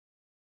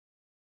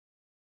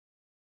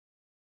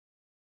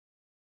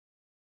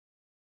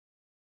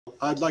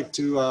I'd like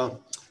to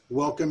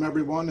welcome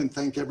everyone and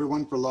thank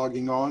everyone for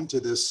logging on to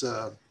this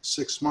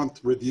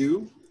 6-month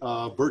review,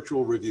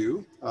 virtual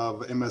review of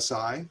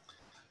MSI.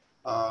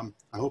 I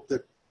hope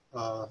that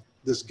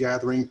this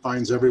gathering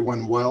finds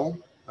everyone well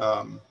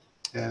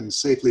and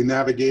safely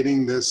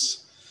navigating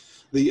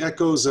the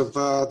echoes of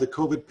the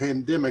COVID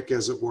pandemic,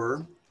 as it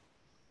were.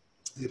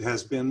 It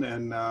has been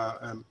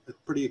a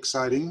pretty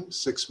exciting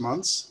 6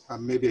 months.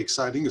 Maybe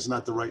exciting is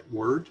not the right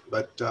word,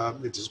 but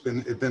it has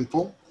been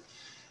eventful.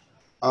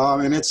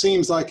 And it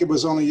seems like it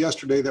was only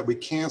yesterday that we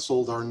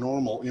canceled our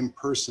normal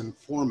in-person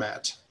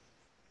format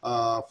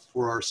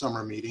for our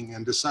summer meeting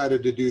and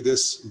decided to do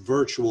this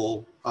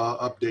virtual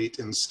update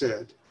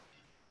instead.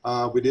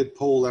 We did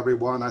poll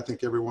everyone. I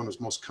think everyone was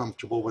most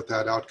comfortable with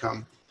that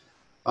outcome.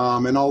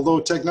 And although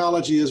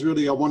technology is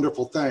really a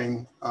wonderful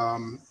thing,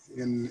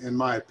 in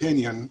my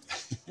opinion,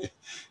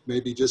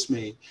 maybe just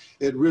me,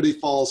 it really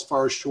falls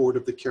far short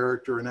of the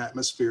character and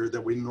atmosphere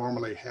that we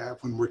normally have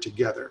when we're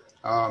together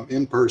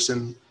in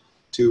person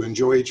to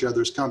enjoy each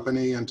other's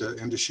company and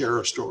to share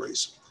our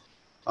stories.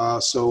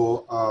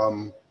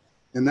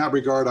 In that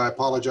regard, I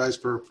apologize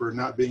for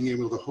not being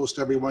able to host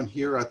everyone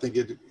here. I think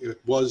it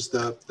was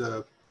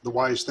the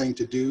wise thing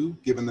to do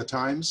given the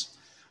times,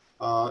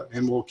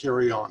 and we'll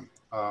carry on.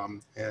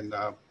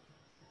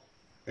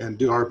 And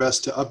do our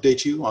best to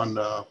update you on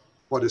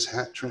what has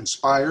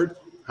transpired,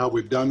 how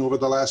we've done over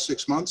the last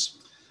 6 months.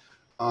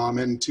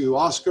 And to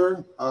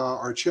Oscar,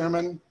 our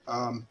chairman,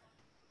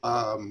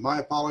 my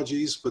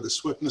apologies for the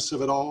swiftness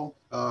of it all,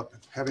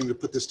 having to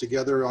put this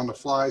together on the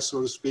fly,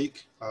 so to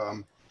speak.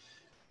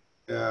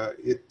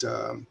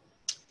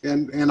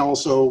 And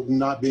also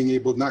not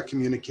not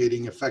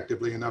communicating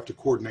effectively enough to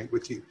coordinate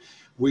with you.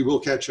 We will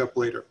catch up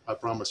later, I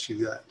promise you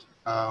that,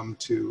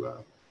 to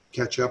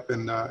catch up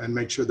and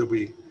make sure that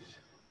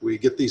we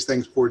get these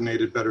things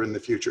coordinated better in the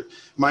future.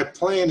 My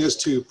plan is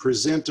to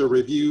present a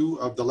review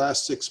of the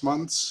last 6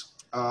 months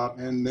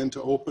and then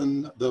to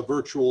open the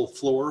virtual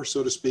floor,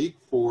 so to speak,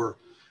 for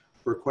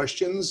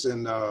questions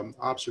and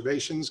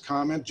observations,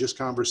 comment, just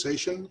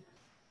conversation.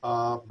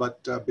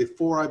 But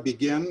before I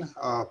begin,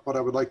 what I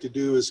would like to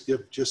do is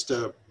give just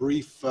a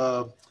brief,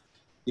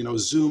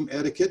 Zoom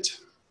etiquette.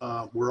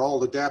 We're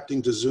all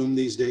adapting to Zoom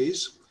these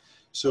days.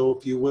 So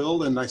if you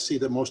will, and I see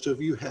that most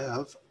of you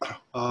have,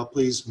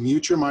 please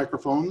mute your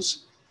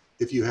microphones.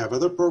 If you have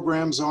other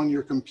programs on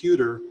your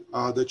computer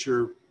that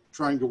you're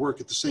trying to work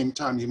at the same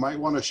time, you might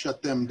want to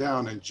shut them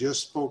down and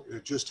just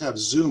have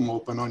Zoom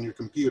open on your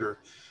computer.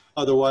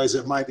 Otherwise,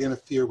 it might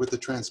interfere with the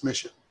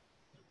transmission.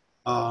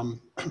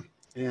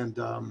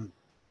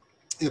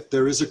 If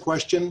there is a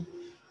question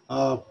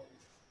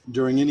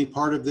during any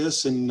part of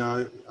this and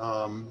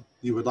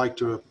you would like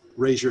to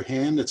raise your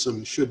hand, it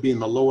should be in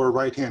the lower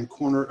right-hand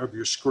corner of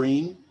your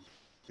screen.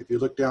 If you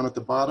look down at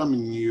the bottom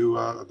and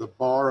the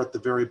bar at the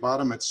very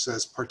bottom, it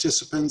says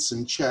participants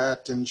and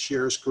chat and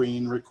share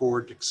screen,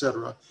 record,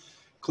 etc.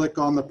 Click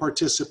on the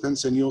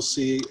participants and you'll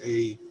see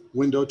a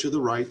window to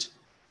the right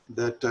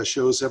that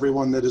shows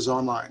everyone that is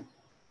online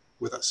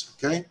with us,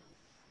 okay?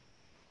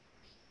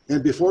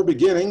 And before I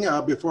begin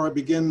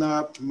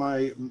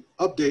my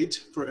update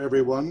for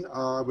everyone,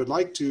 I would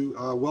like to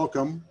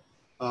welcome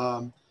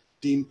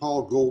Dean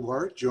Paul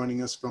Goldbart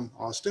joining us from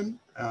Austin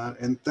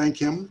and thank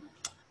him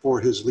for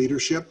his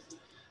leadership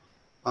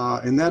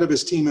and that of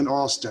his team in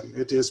Austin.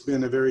 It has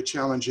been a very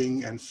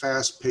challenging and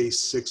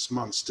fast-paced 6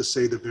 months, to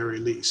say the very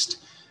least.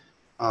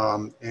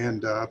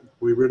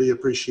 We really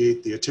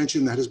appreciate the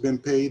attention that has been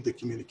paid, the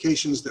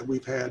communications that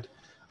we've had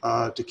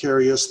to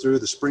carry us through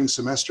the spring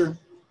semester.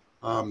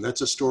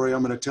 That's a story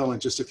I'm going to tell in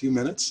just a few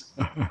minutes.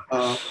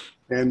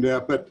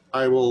 But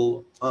I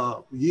will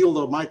yield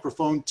the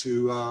microphone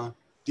to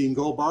Dean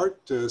Goldbart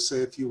to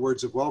say a few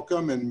words of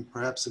welcome and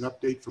perhaps an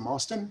update from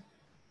Austin.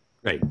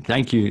 Great.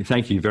 Thank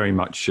you very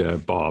much,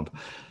 Bob.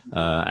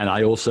 And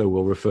I also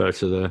will refer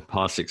to the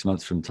past 6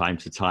 months from time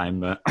to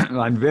time.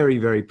 I'm very,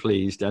 very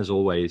pleased, as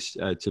always,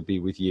 to be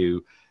with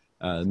you,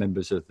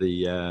 members of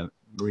the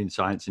Marine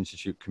Science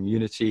Institute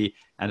community,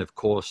 and of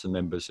course, the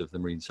members of the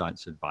Marine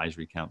Science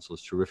Advisory Council.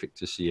 It's terrific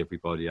to see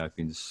everybody. I've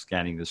been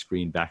scanning the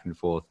screen back and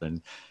forth,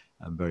 and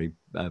I'm very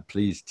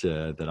pleased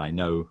that I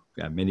know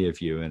many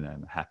of you, and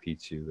I'm happy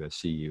to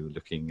see you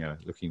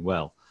looking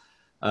well.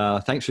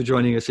 Thanks for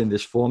joining us in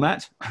this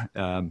format.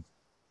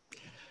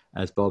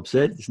 As Bob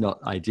said, it's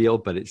not ideal,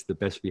 but it's the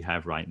best we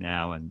have right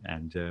now,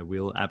 and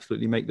we'll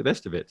absolutely make the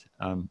best of it.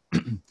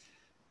 And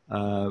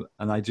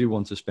I do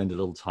want to spend a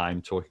little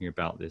time talking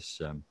about this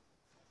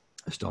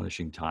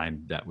astonishing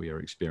time that we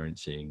are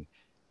experiencing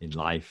in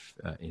life,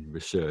 in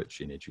research,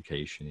 in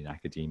education, in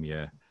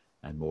academia,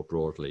 and more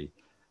broadly.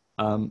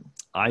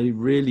 I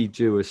really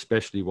do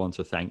especially want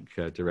to thank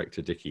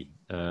Director Dickey.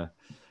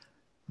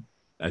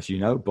 As you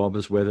know, Bob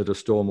has weathered a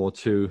storm or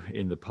two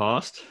in the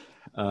past,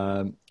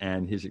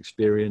 and his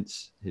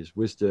experience, his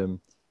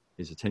wisdom,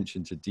 his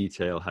attention to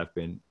detail have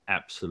been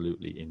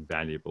absolutely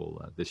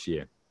invaluable this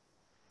year.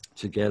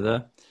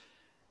 Together,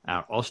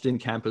 our Austin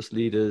campus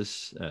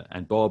leaders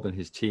and Bob and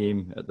his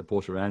team at the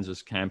Port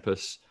Aransas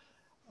campus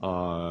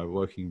are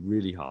working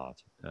really hard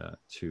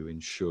to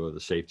ensure the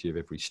safety of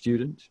every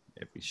student,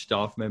 every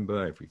staff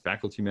member, every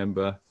faculty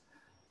member,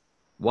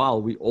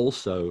 while we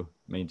also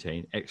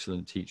maintain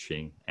excellent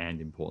teaching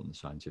and important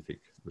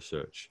scientific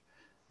research.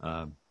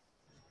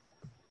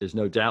 There's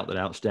no doubt that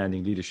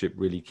outstanding leadership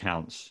really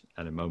counts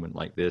at a moment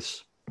like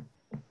this,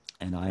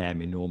 and I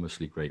am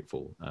enormously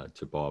grateful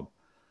to Bob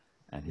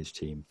and his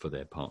team for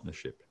their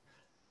partnership.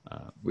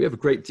 We have a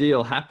great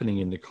deal happening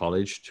in the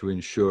college to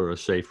ensure a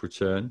safe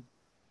return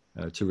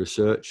to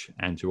research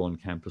and to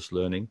on-campus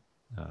learning.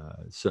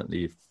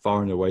 Certainly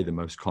far and away the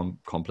most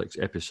complex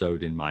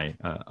episode in my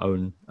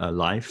own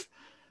life.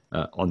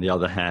 On the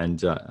other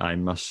hand, I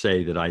must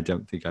say that I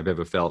don't think I've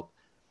ever felt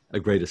a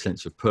greater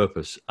sense of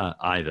purpose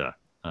either.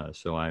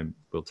 So I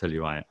will tell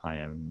you, I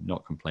am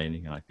not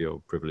complaining, and I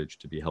feel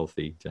privileged to be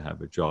healthy, to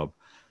have a job,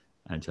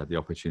 and to have the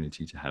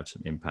opportunity to have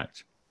some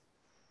impact.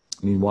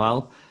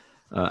 Meanwhile,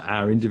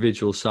 our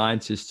individual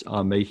scientists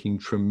are making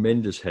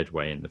tremendous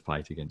headway in the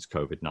fight against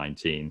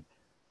COVID-19.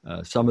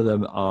 Some of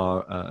them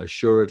are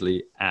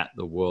assuredly at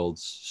the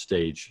world's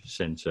stage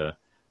center.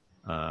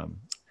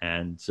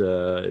 And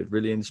it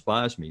really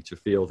inspires me to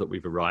feel that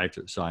we've arrived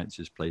at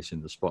science's place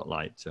in the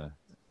spotlight,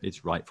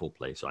 its rightful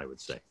place, I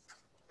would say.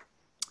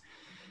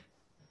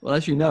 Well,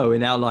 as you know,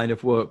 in our line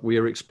of work, we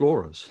are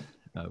explorers.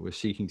 We're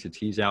seeking to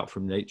tease out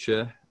from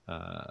nature.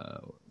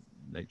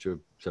 Nature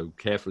so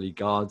carefully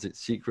guards its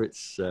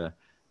secrets,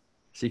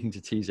 seeking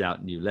to tease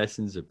out new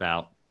lessons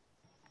about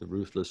the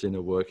ruthless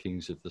inner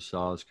workings of the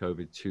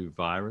SARS-CoV-2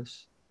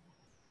 virus,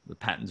 the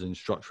patterns and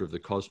structure of the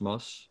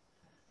cosmos,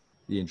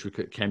 the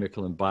intricate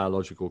chemical and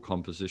biological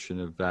composition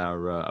of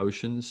our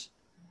oceans,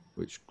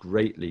 which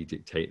greatly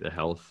dictate the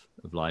health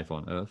of life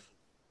on Earth.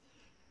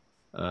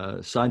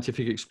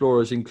 Scientific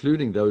explorers,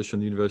 including those from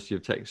the University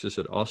of Texas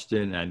at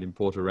Austin and in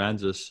Port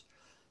Aransas,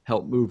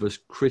 help move us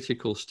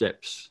critical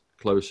steps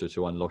closer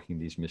to unlocking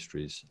these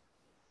mysteries.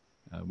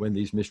 When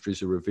these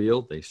mysteries are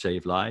revealed, they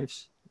save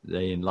lives,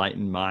 they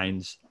enlighten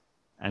minds,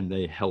 and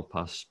they help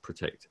us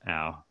protect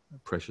our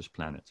precious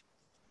planet.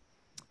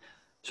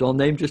 So I'll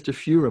name just a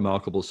few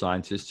remarkable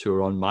scientists who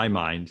are on my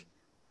mind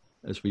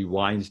as we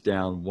wind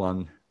down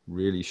one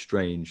really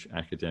strange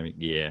academic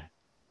year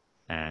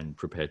and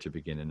prepare to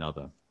begin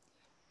another.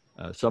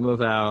 Some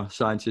of our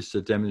scientists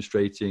are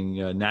demonstrating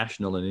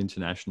national and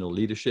international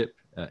leadership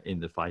in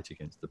the fight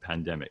against the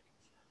pandemic.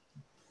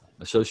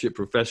 Associate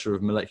Professor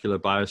of Molecular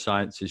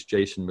Biosciences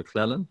Jason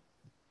McClellan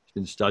has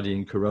been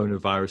studying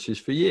coronaviruses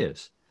for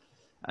years.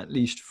 At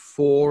least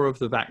 4 of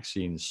the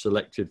vaccines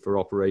selected for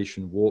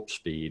Operation Warp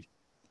Speed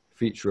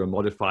feature a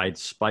modified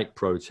spike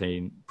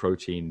protein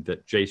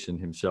that Jason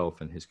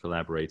himself and his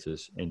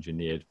collaborators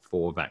engineered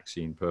for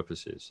vaccine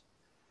purposes.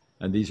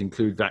 And these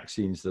include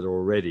vaccines that are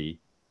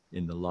already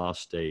in the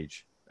last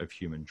stage of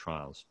human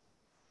trials.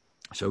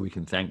 So we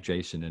can thank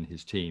Jason and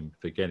his team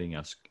for getting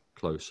us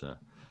closer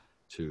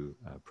to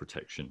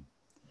protection.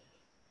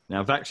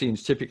 Now,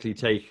 vaccines typically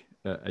take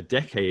a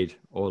decade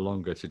or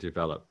longer to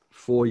develop.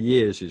 4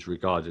 years is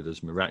regarded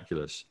as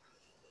miraculous.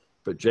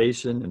 But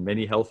Jason and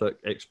many health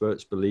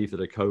experts believe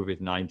that a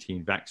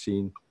COVID-19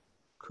 vaccine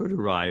could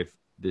arrive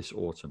this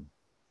autumn.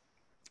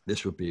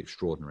 This would be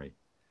extraordinary.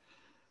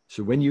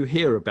 So when you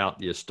hear about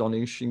the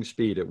astonishing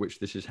speed at which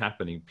this is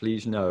happening,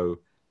 please know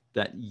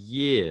that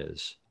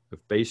years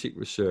of basic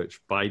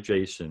research by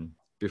Jason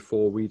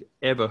before we'd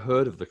ever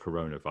heard of the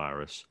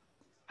coronavirus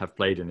have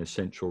played an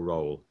essential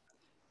role,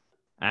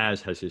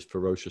 as has his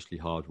ferociously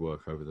hard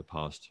work over the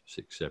past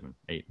 6, 7,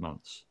 8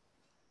 months.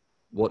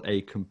 What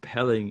a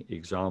compelling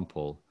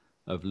example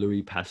of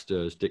Louis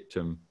Pasteur's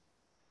dictum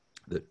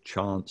that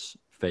chance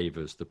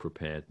favors the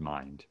prepared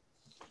mind.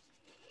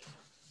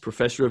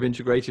 Professor of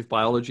Integrative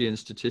Biology and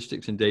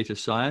Statistics and Data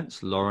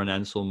Science, Lauren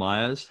Ansel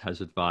Myers,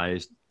 has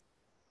advised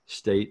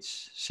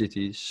states,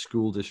 cities,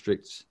 school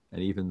districts,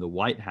 and even the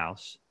White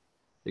House,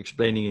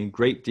 explaining in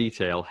great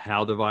detail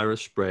how the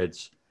virus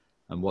spreads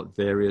and what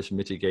various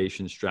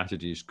mitigation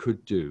strategies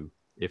could do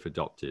if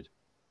adopted.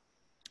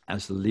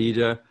 As the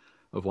leader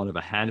of one of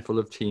a handful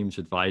of teams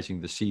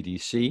advising the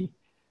CDC,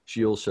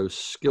 she also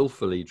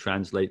skillfully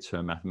translates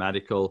her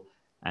mathematical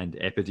and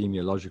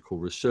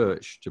epidemiological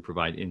research to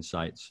provide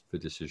insights for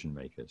decision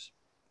makers.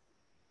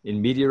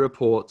 In media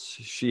reports,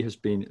 she has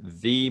been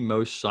the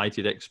most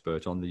cited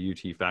expert on the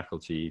UT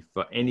faculty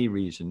for any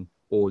reason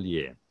all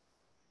year.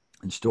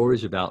 And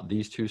stories about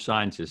these 2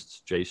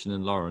 scientists, Jason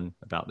and Lauren,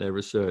 about their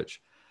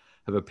research,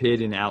 have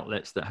appeared in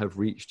outlets that have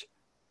reached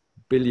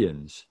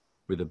billions,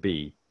 with a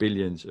B,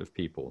 billions of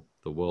people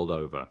the world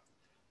over.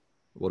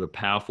 What a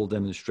powerful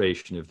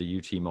demonstration of the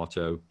UT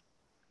motto,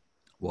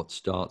 what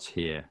starts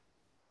here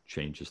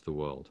changes the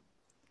world.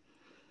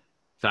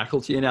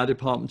 Faculty in our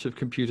Department of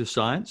Computer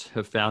Science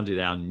have founded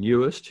our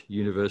newest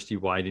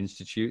university-wide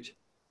institute,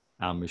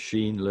 our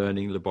Machine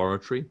Learning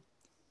Laboratory.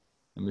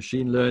 And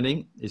machine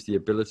learning is the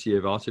ability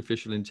of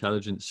artificial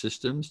intelligence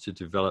systems to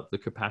develop the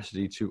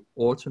capacity to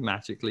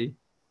automatically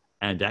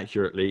and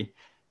accurately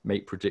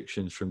make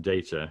predictions from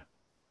data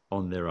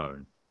on their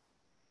own.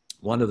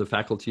 One of the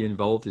faculty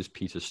involved is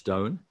Peter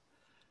Stone,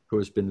 who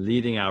has been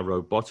leading our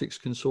robotics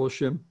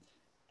consortium,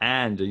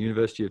 and a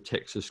University of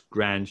Texas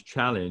Grand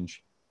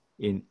Challenge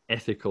in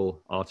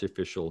ethical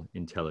artificial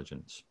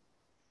intelligence.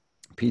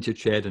 Peter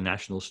chaired a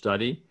national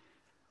study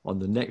on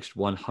the next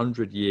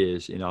 100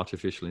 years in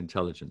artificial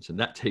intelligence, and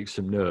that takes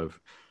some nerve.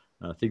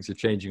 Things are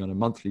changing on a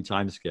monthly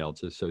timescale,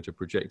 so to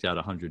project out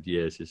 100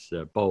 years is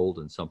bold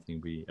and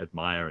something we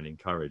admire and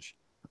encourage.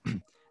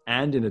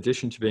 And in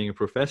addition to being a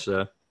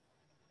professor,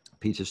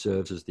 Peter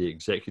serves as the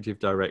executive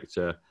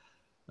director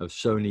of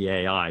Sony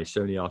AI,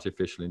 Sony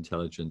Artificial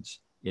Intelligence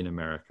in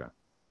America.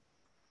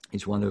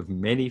 He's one of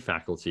many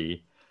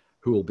faculty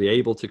who will be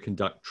able to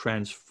conduct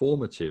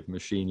transformative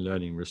machine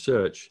learning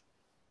research,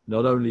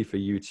 not only for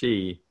UT,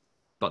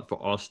 but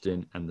for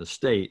Austin and the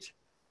state,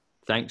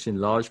 thanks in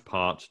large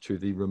part to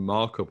the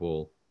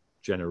remarkable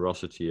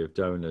generosity of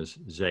donors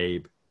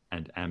Zabe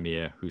and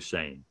Amir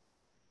Hussein.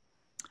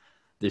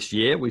 This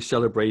year, we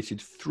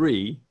celebrated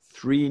three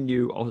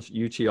new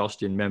UT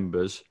Austin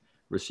members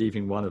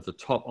receiving one of the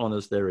top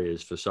honors there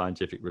is for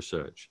scientific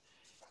research,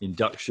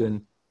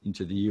 induction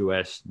into the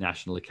US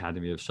National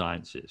Academy of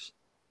Sciences.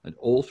 And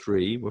all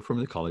three were from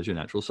the College of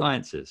Natural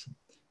Sciences.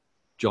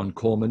 John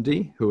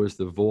Cormandy, who was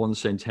the Vaughan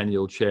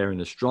Centennial Chair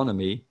in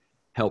Astronomy,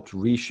 helped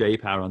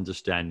reshape our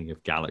understanding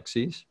of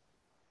galaxies.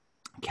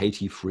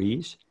 Katie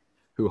Fries,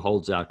 who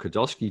holds our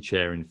Kodosky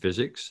Chair in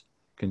Physics,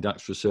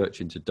 conducts research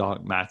into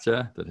dark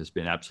matter that has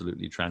been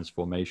absolutely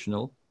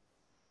transformational.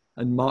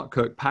 And Mark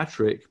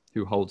Kirkpatrick,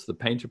 who holds the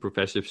Painter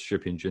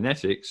Professorship in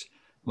Genetics.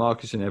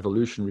 Mark is an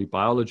evolutionary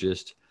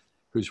biologist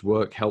whose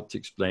work helped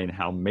explain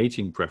how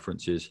mating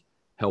preferences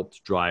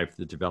helped drive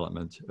the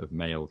development of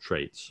male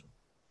traits.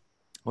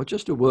 Well,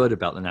 just a word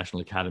about the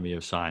National Academy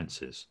of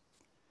Sciences.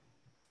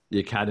 The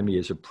Academy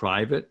is a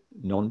private,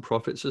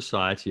 non-profit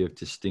society of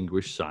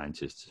distinguished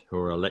scientists who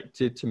are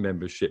elected to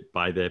membership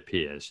by their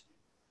peers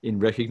in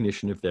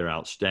recognition of their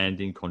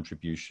outstanding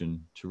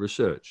contribution to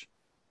research.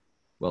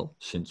 Well,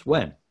 since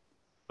when?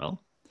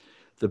 Well,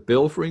 the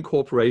bill for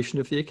incorporation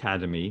of the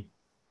Academy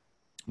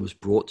was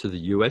brought to the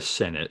US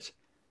Senate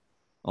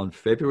on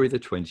February the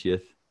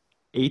 20th,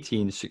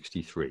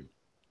 1863.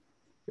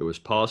 It was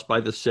passed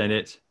by the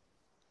Senate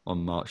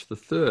on March the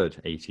 3rd,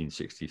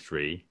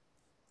 1863,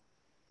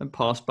 and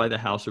passed by the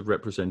House of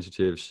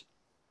Representatives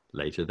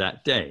later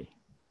that day.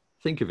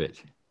 Think of it,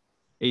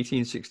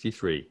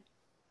 1863,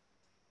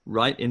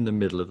 right in the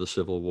middle of the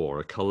Civil War,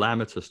 a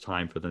calamitous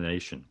time for the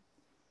nation.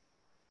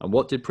 And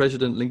what did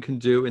President Lincoln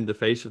do in the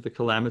face of the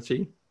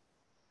calamity?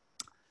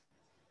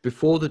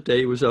 Before the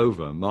day was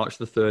over, March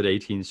the 3rd,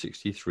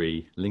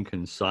 1863,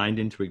 Lincoln signed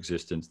into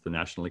existence the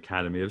National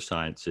Academy of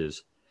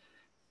Sciences,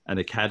 an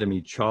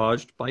academy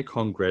charged by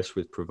Congress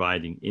with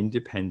providing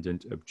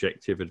independent,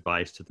 objective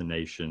advice to the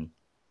nation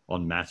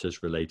on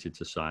matters related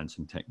to science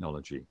and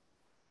technology.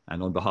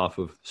 And on behalf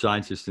of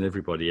scientists and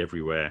everybody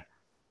everywhere,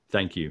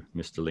 thank you,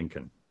 Mr.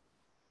 Lincoln.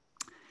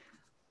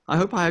 I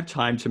hope I have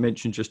time to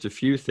mention just a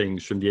few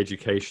things from the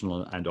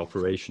educational and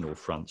operational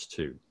fronts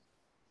too.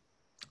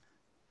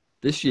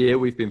 This year,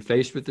 we've been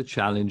faced with the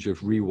challenge of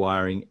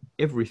rewiring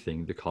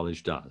everything the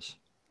college does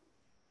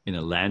in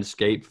a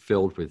landscape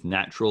filled with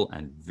natural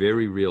and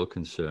very real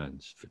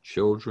concerns for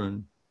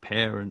children,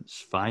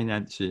 parents,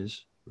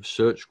 finances,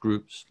 research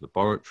groups,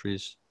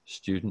 laboratories,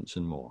 students,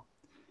 and more.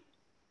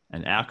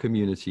 And our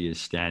community is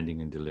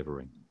standing and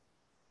delivering.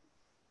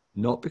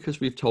 Not because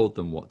we've told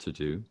them what to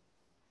do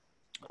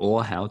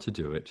or how to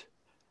do it,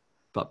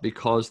 but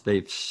because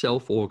they've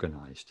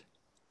self-organized.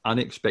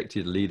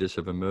 Unexpected leaders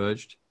have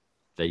emerged,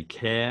 they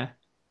care,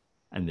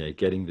 and they're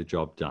getting the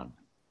job done.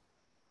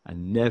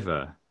 And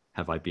never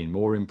have I been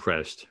more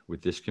impressed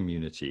with this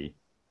community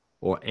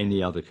or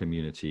any other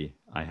community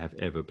I have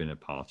ever been a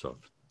part of.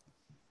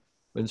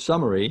 In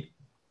summary,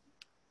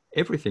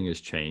 everything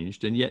has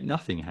changed and yet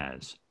nothing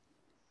has.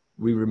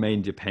 We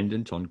remain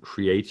dependent on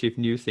creative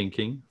new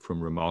thinking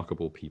from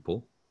remarkable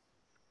people.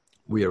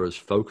 We are as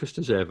focused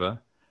as ever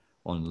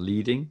on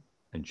leading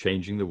and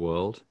changing the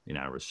world in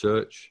our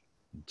research,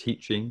 in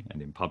teaching,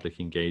 and in public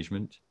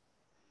engagement.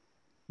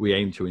 We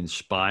aim to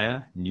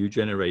inspire new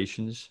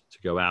generations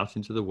to go out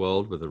into the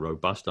world with a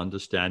robust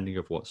understanding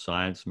of what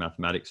science,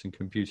 mathematics, and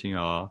computing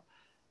are,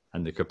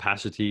 and the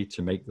capacity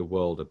to make the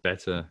world a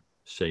better,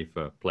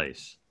 safer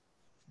place.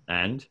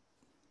 And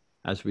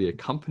as we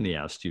accompany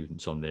our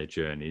students on their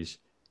journeys,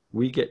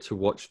 we get to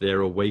watch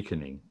their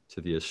awakening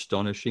to the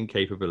astonishing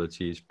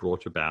capabilities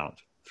brought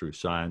about through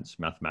science,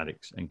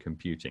 mathematics, and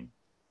computing.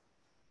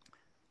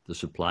 The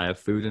supply of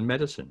food and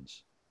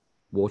medicines,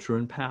 water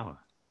and power,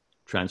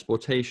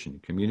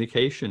 transportation,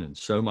 communication, and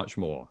so much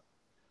more.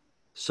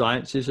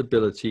 Science's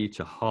ability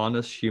to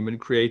harness human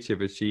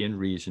creativity and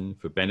reason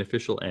for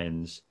beneficial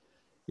ends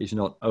is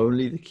not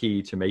only the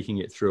key to making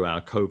it through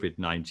our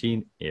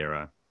COVID-19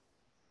 era,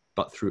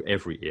 but through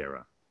every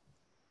era.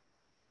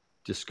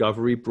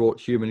 Discovery brought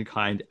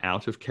humankind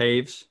out of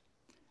caves,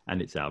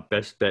 and it's our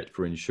best bet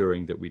for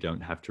ensuring that we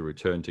don't have to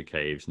return to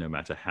caves no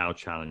matter how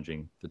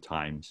challenging the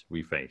times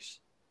we face.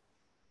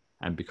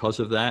 And because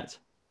of that,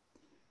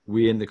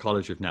 we in the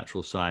College of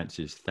Natural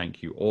Sciences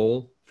thank you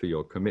all for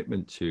your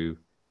commitment to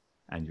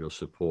and your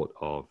support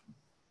of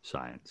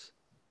science.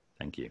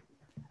 Thank you.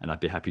 And I'd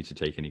be happy to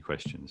take any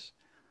questions.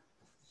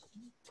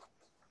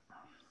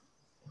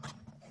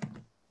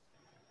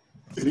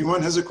 If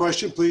anyone has a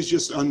question, please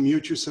just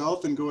unmute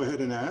yourself and go ahead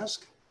and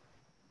ask.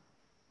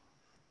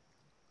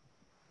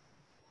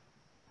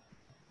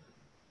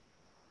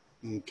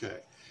 Okay.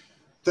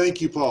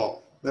 Thank you,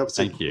 Paul. That was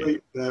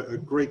a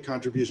great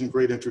contribution,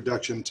 great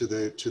introduction to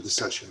the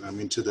session. I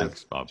mean, to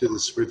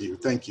this review.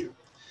 Thank you.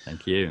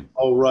 Thank you.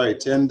 All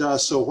right, and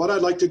so what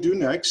I'd like to do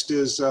next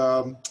is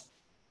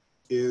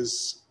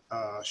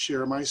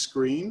share my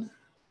screen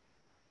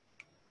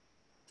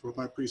for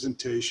my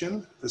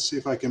presentation. Let's see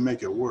if I can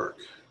make it work.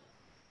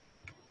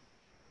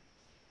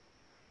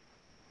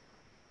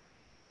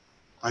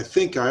 I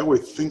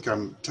always think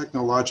I'm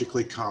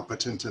technologically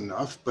competent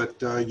enough, but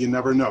you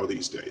never know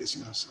these days.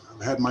 You know, so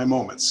I've had my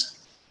moments.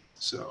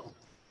 So,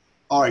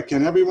 all right,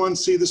 can everyone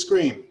see the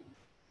screen?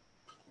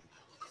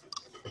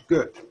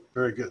 Good,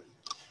 very good.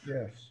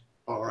 Yes.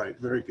 All right,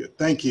 very good.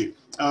 Thank you.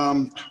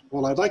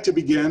 Well, I'd like to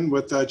begin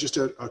with just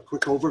a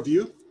quick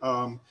overview.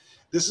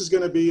 This is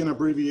going to be an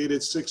abbreviated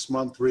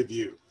 6-month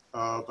review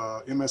of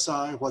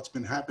MSI, what's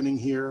been happening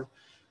here,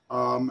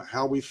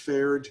 how we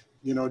fared,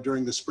 you know,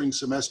 during the spring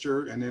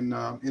semester and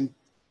in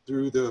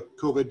through the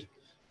COVID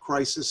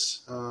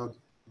crisis,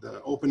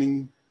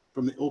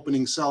 from the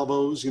opening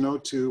salvos, you know,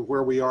 to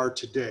where we are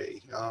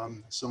today,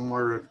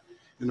 somewhere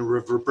in the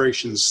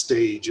reverberation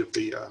stage of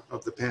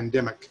the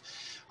pandemic.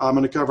 I'm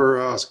going to cover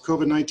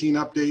COVID-19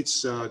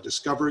 updates,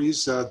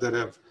 discoveries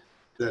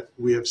that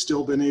we have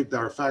still been able,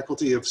 our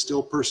faculty have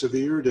still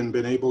persevered and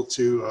been able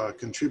to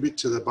contribute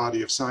to the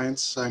body of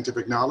science,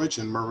 scientific knowledge,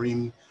 and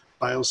marine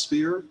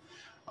biosphere.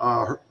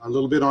 A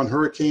little bit on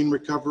hurricane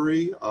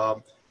recovery,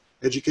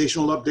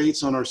 educational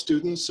updates on our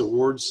students,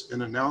 awards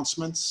and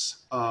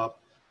announcements,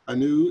 a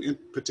new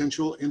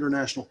potential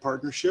international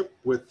partnership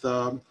with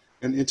an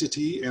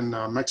entity in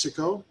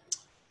Mexico.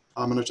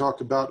 I'm going to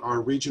talk about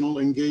our regional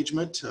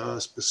engagement,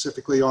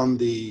 specifically on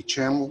the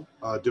channel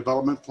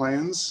development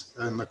plans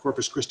in the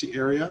Corpus Christi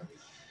area.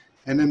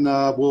 And then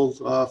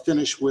we'll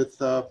finish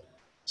with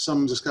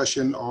some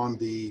discussion on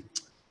the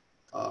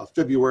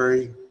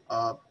February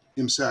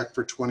MSAC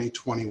for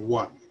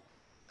 2021.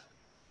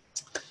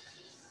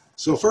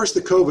 So first,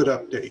 the COVID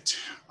update.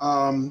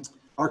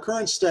 Our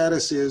current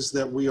status is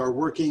that we are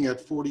working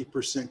at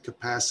 40%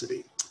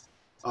 capacity.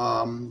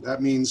 That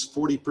means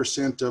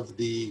 40% of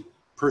the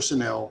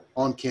personnel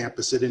on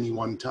campus at any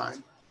one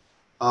time.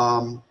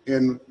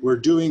 And we're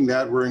doing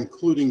that, we're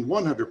including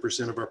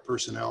 100% of our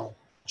personnel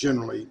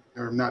generally,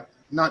 or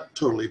not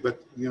totally, but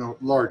you know,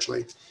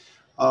 largely,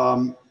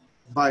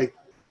 by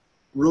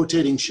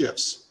rotating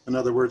shifts. In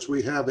other words,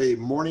 we have a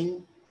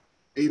morning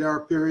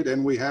 8-hour period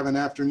and we have an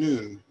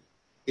afternoon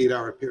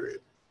 8-hour period.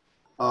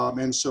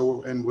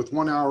 And with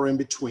 1 hour in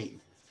between,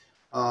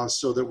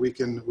 so that we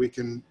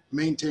can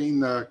maintain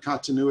the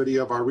continuity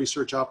of our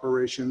research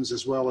operations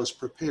as well as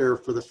prepare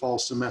for the fall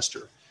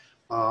semester.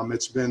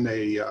 It's been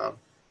a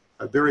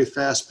very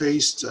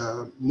fast-paced,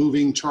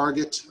 moving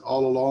target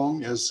all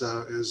along as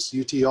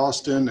UT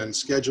Austin and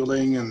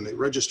scheduling and the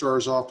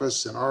registrar's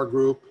office and our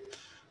group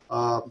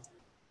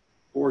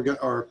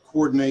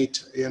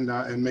coordinate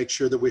and make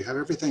sure that we have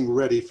everything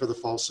ready for the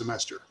fall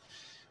semester.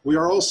 We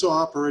are also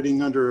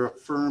operating under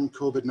firm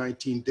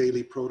COVID-19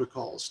 daily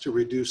protocols to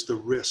reduce the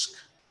risk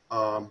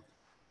of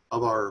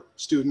our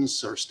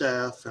students, our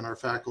staff, and our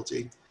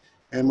faculty.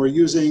 And we're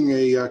using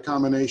a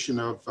combination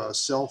of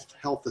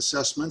self-health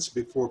assessments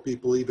before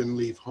people even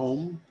leave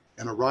home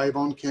and arrive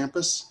on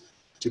campus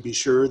to be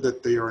sure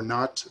that they are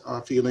not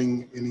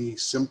feeling any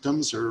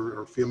symptoms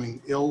or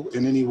feeling ill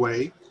in any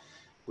way.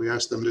 We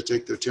ask them to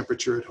take their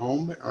temperature at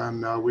home,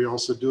 and we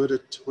also do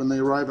it when they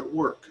arrive at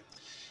work.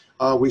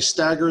 We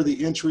stagger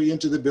the entry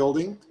into the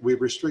building. We've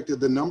restricted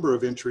the number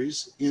of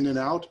entries in and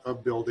out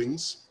of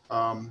buildings,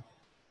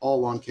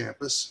 all on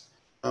campus.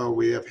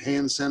 We have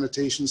hand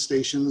sanitation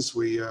stations.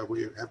 We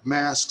have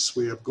masks.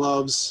 We have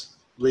gloves,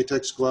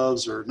 latex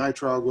gloves or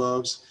nitrile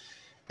gloves.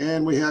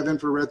 And we have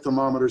infrared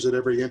thermometers at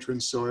every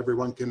entrance so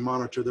everyone can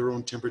monitor their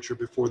own temperature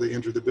before they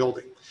enter the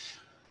building.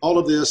 All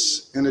of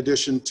this, in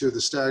addition to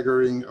the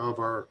staggering of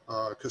our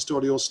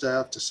custodial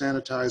staff to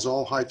sanitize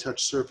all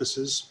high-touch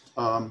surfaces,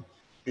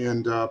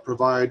 and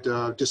provide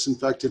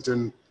disinfectant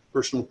and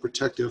personal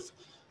protective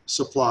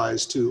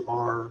supplies to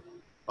our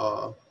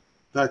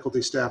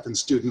faculty, staff, and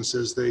students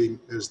as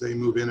they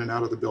move in and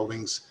out of the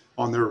buildings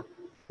on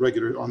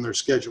their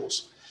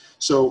schedules.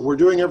 So we're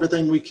doing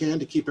everything we can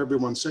to keep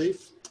everyone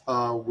safe.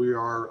 We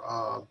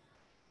are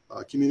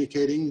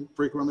communicating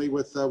frequently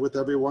with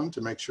everyone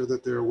to make sure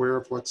that they're aware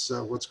of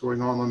what's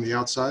going on the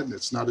outside, and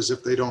it's not as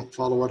if they don't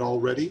follow it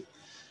already,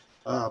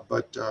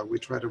 but we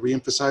try to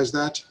reemphasize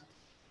that.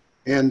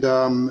 And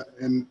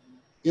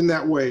in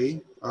that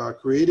way,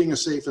 creating a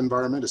safe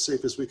environment, as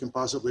safe as we can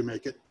possibly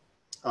make it,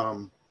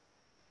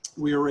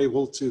 we are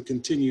able to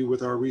continue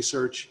with our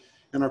research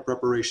and our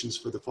preparations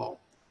for the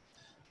fall.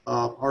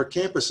 Our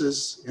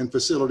campuses and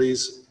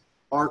facilities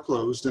are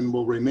closed and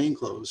will remain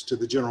closed to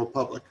the general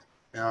public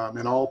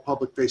and all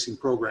public-facing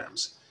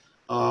programs.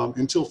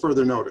 until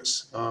further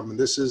notice.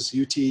 This is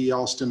UT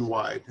Austin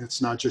wide.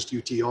 It's not just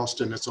UT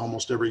Austin, it's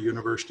almost every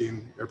university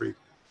and every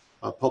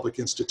public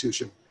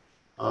institution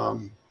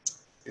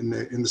in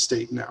the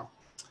state now.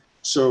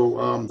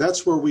 So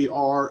that's where we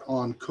are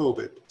on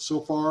COVID. So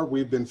far,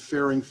 we've been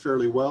faring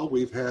fairly well.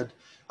 We've had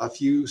a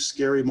few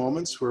scary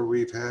moments where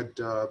we've had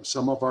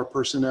some of our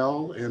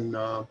personnel in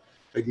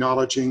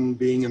acknowledging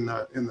being in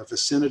the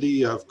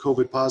vicinity of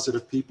COVID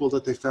positive people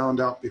that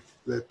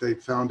they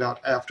found out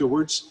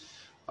afterwards,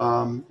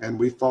 and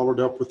we followed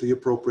up with the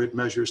appropriate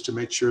measures to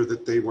make sure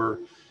that they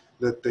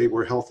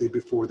were healthy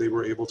before they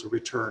were able to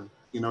return,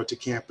 to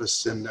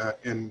campus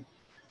and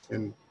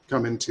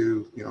come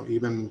into,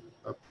 even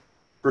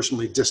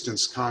personally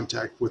distanced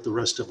contact with the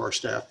rest of our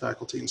staff,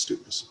 faculty, and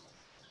students.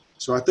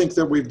 So I think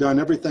that we've done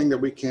everything that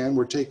we can.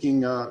 We're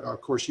taking,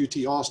 of course,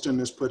 UT Austin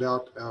has put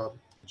out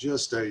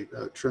just a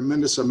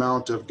tremendous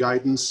amount of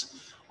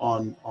guidance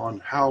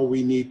on how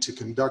we need to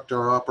conduct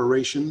our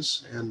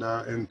operations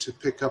and to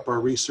pick up our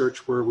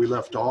research where we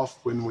left off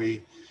when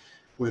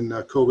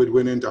COVID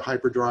went into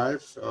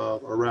hyperdrive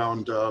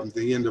around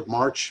the end of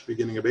March,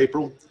 beginning of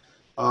April.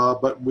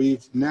 But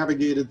we've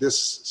navigated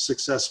this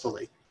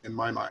successfully, in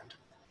my mind.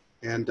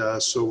 And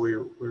so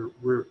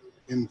we're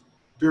in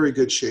very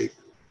good shape,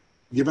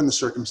 given the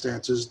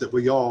circumstances that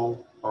we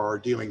all are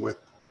dealing with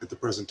at the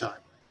present time.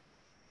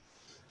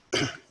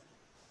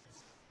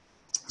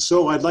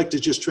 So I'd like to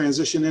just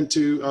transition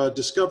into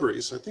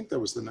discoveries. I think that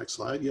was the next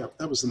slide. Yeah,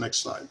 that was the next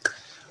slide.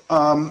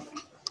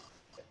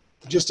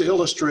 Just to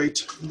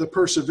illustrate the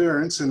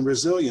perseverance and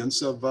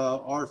resilience of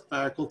our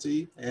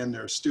faculty and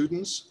their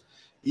students,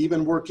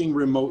 even working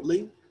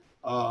remotely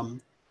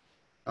from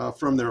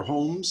their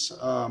homes.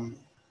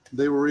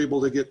 They were able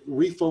to get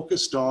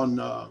refocused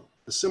on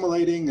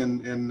assimilating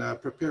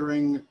and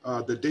preparing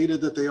the data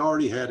that they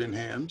already had in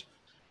hand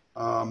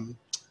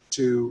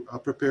to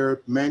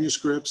prepare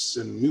manuscripts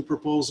and new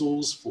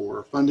proposals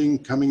for funding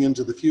coming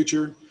into the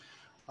future.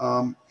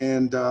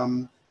 And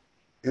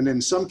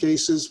in some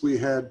cases, we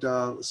had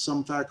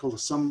some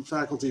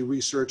faculty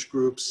research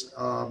groups,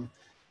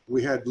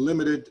 we had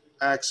limited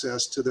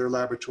access to their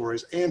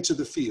laboratories and to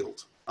the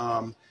field.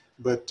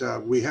 But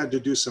we had to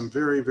do some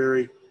very,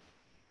 very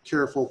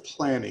careful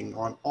planning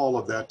on all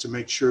of that to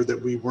make sure that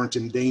we weren't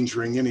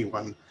endangering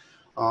anyone,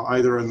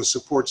 either on the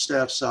support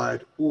staff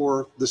side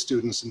or the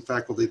students and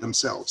faculty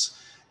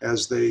themselves,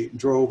 as they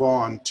drove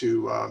on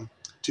to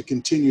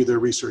continue their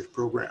research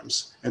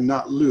programs and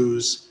not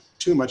lose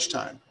too much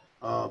time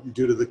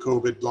due to the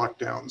COVID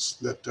lockdowns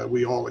that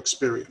we all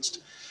experienced.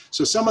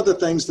 So some of the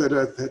things that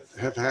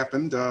have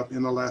happened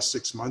in the last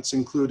 6 months,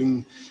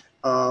 including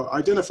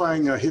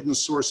identifying a hidden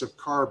source of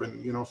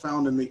carbon,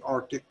 found in the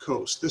Arctic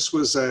coast. This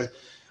was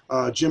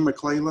Jim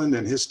McClellan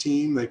and his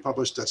team. They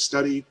published a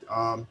study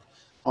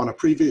on a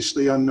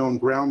previously unknown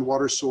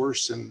groundwater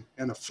source and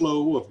a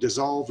flow of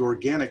dissolved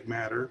organic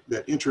matter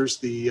that enters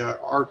the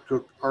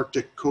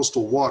Arctic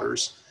coastal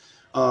waters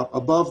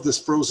above this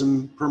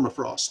frozen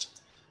permafrost.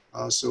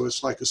 So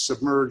it's like a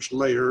submerged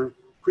layer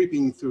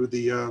creeping through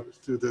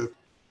the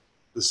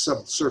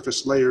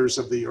subsurface layers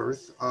of the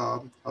earth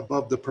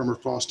above the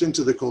permafrost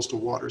into the coastal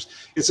waters.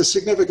 It's a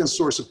significant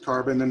source of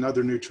carbon and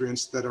other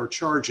nutrients that are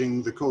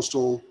charging the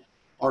coastal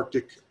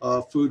Arctic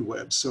food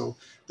web. So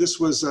this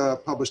was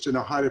published in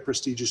a highly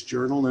prestigious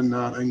journal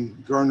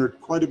and garnered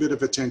quite a bit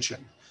of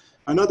attention.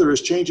 Another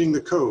is changing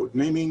the code,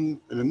 naming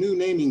a new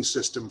naming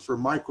system for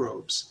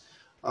microbes.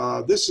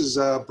 This is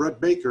Brett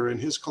Baker and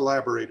his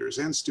collaborators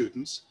and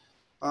students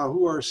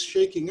who are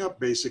shaking up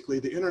basically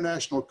the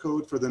international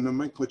code for the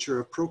nomenclature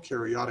of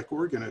prokaryotic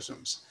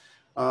organisms,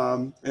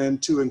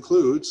 and to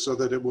include, so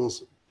that it will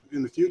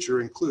in the future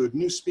include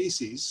new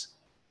species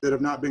that have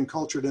not been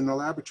cultured in the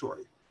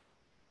laboratory.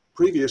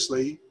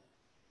 Previously,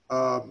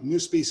 new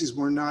species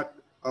were not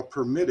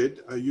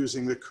permitted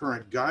using the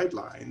current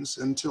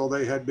guidelines until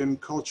they had been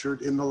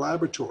cultured in the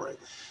laboratory.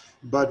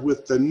 But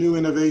with the new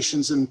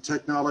innovations and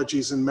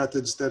technologies and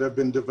methods that have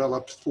been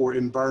developed for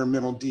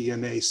environmental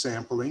DNA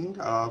sampling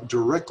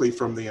directly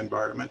from the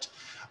environment,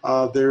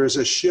 there is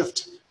a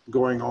shift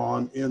going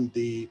on in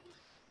the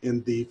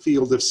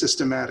field of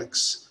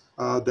systematics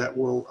that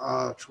will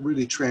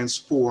really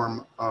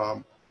transform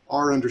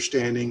our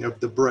understanding of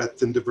the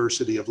breadth and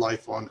diversity of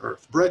life on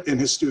Earth. Brett and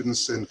his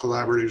students and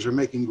collaborators are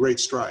making great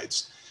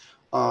strides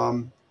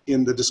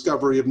in the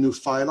discovery of new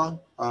phyla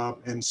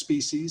and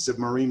species of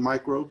marine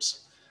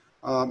microbes,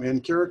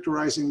 and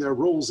characterizing their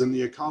roles in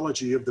the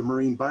ecology of the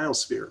marine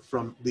biosphere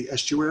from the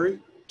estuary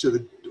to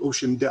the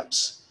ocean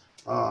depths.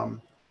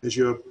 As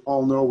you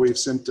all know, we've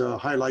sent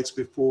highlights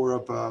before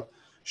of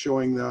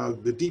showing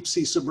the deep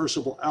sea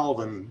submersible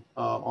Alvin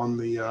on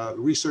the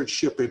research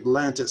ship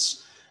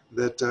Atlantis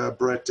that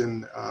Brett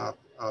and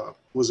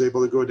was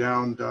able to go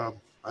down,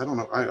 I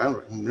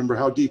don't remember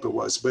how deep it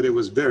was, but it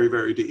was very,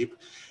 very deep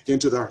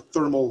into the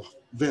thermal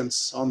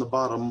vents on the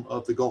bottom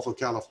of the Gulf of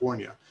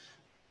California.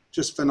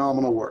 Just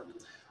phenomenal work.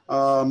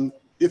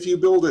 If you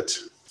build it,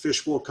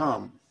 fish will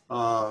come.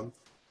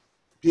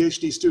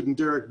 PhD student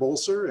Derek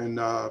Bolser and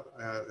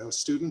a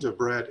student of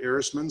Brad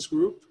Erisman's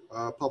group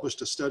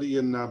published a study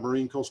in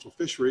Marine Coastal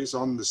Fisheries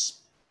on the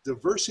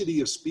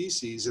diversity of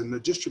species and the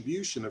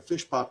distribution of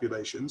fish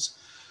populations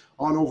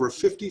on over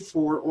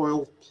 54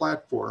 oil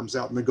platforms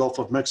out in the Gulf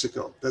of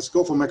Mexico. That's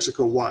Gulf of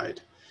Mexico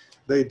wide.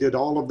 They did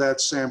all of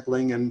that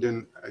sampling and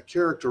then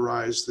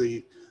characterized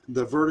the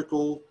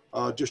vertical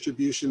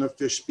distribution of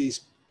fish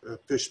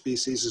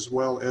species as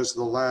well as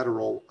the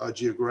lateral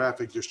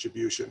geographic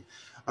distribution.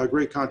 A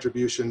great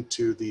contribution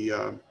to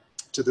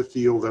the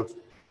field of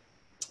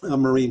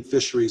marine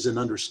fisheries and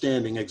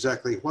understanding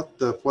exactly what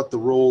the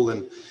role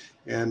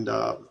and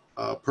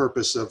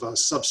purpose of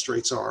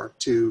substrates are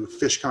to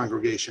fish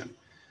congregation.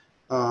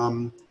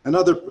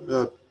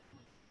 Another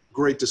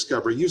great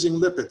discovery, using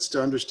lipids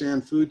to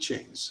understand food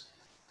chains.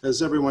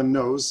 As everyone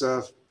knows,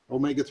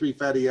 omega-3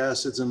 fatty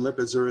acids and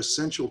lipids are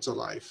essential to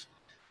life.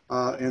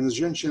 And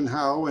Jinshin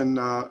Hao and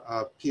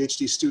a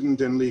PhD student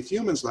in Lee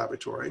Fuman's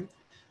laboratory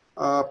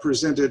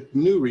presented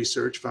new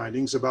research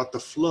findings about the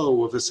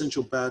flow of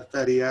essential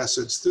fatty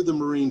acids through the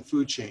marine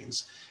food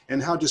chains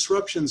and how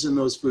disruptions in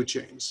those food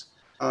chains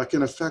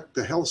can affect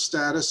the health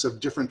status of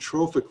different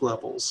trophic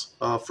levels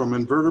from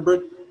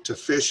invertebrate to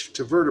fish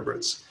to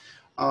vertebrates.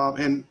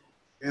 And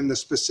the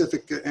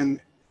specific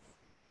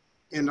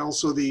and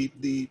also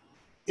the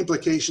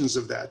implications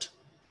of that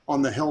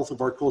on the health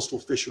of our coastal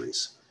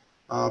fisheries.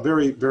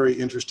 Very, very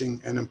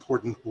interesting and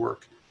important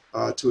work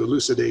to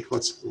elucidate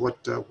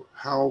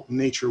how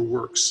nature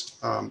works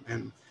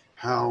and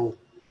how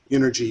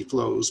energy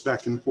flows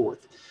back and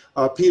forth.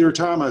 Peter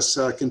Thomas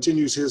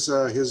continues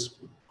his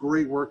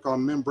great work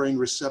on membrane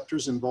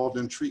receptors involved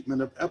in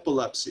treatment of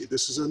epilepsy.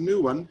 This is a new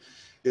one.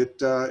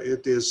 It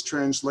is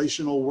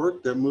translational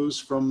work that moves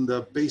from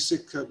the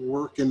basic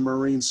work in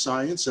marine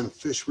science and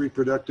fish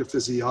reproductive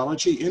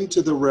physiology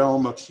into the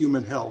realm of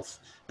human health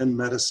and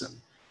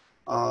medicine.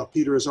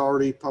 Peter has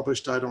already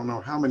published, I don't know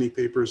how many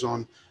papers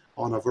on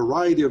a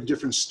variety of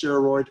different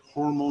steroid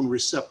hormone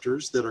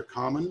receptors that are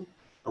common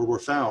or were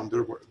found,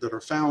 that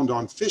are found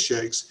on fish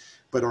eggs,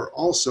 but are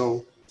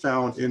also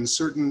found in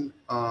certain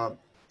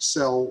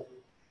cell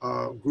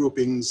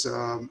groupings,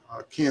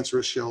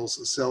 cancerous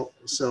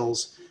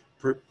cells,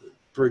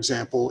 for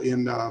example,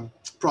 in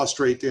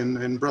prostate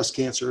and breast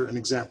cancer,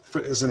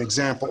 as an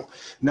example.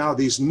 Now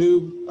these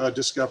new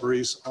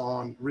discoveries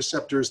on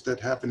receptors that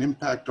have an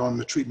impact on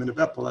the treatment of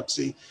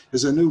epilepsy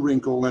is a new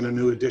wrinkle and a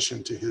new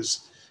addition to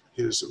his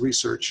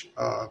research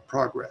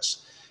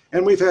progress.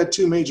 And we've had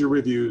two major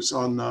reviews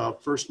on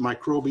first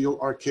microbial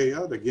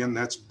archaea. Again,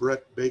 that's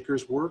Brett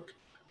Baker's work,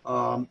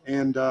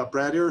 and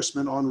Brad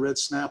Erisman on red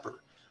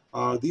snapper.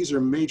 These are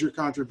major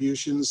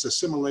contributions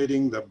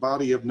assimilating the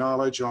body of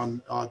knowledge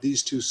on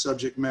these two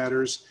subject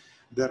matters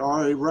that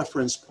are a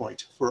reference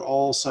point for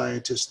all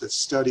scientists that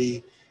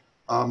study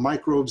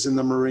microbes in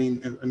the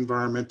marine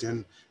environment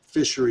and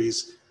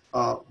fisheries.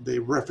 They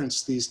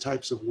reference these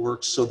types of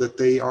works so that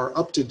they are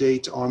up to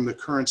date on the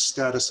current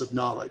status of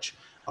knowledge.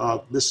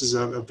 This is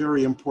a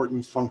very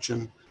important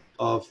function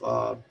of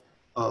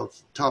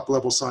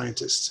top-level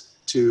scientists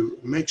to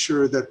make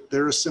sure that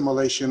their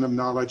assimilation of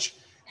knowledge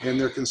and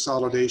their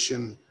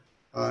consolidation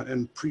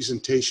and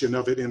presentation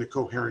of it in a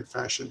coherent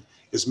fashion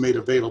is made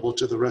available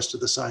to the rest of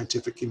the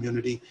scientific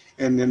community.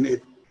 And then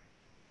it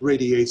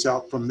radiates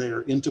out from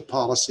there into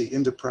policy,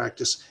 into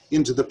practice,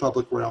 into the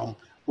public realm,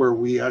 where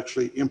we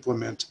actually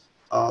implement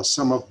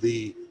some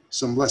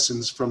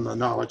lessons from the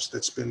knowledge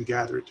that's been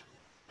gathered.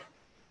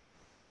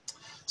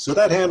 So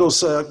that handles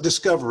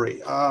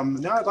discovery.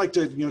 Now I'd like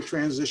to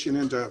transition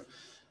into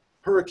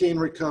hurricane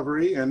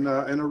recovery and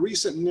a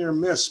recent near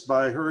miss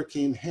by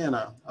Hurricane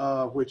Hannah,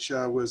 which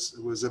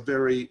was a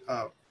very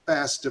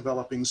fast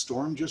developing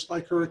storm, just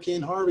like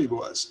Hurricane Harvey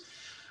was.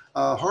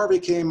 Harvey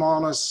came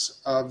on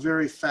us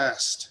very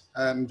fast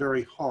and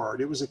very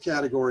hard. It was a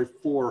Category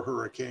 4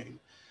 hurricane.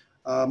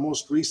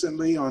 Most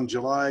recently on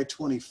July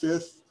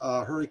 25th,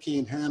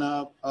 Hurricane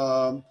Hannah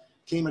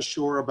came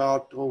ashore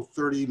about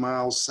 30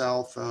 miles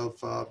south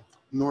of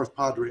North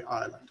Padre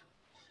Island.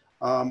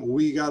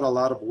 We got a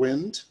lot of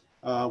wind.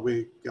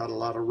 We got a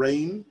lot of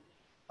rain,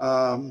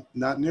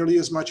 not nearly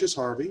as much as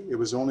Harvey. It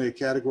was only a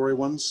Category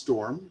 1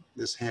 storm,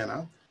 this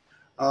Hannah.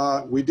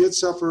 We did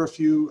suffer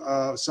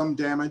some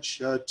damage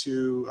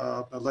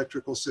to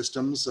electrical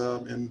systems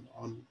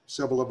on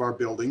several of our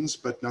buildings,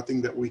 but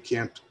nothing that we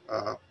can't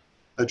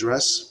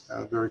address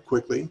very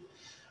quickly.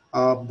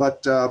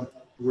 But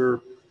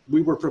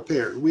we were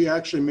prepared. We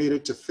actually made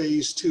it to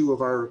phase 2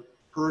 of our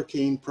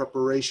hurricane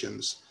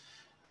preparations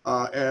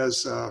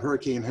as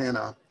Hurricane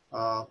Hannah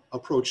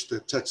approached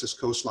the Texas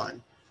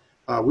coastline.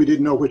 We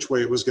didn't know which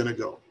way it was going to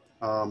go.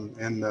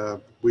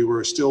 And we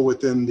were still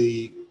within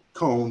the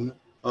cone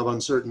of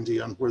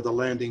uncertainty on where the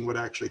landing would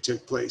actually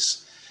take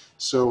place.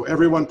 So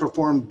everyone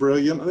performed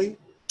brilliantly.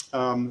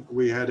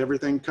 We had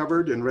everything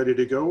covered and ready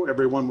to go.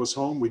 Everyone was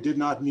home. We did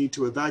not need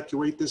to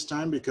evacuate this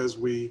time because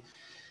we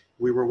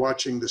were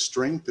watching the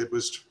strength. It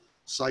was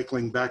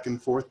cycling back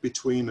and forth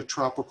between a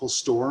tropical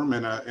storm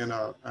and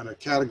a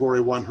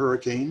Category 1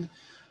 hurricane.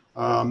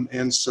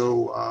 And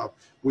so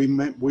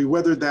we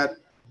weathered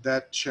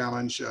that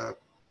challenge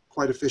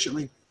quite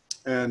efficiently,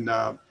 and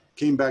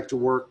came back to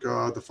work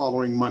the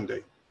following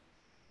Monday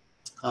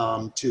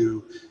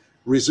to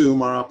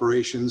resume our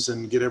operations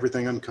and get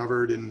everything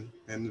uncovered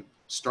and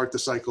start the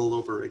cycle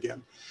over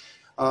again.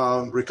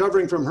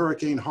 Recovering from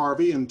Hurricane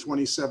Harvey in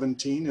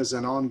 2017 is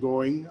an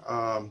ongoing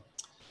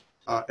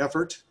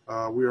effort.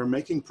 We are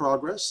making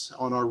progress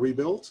on our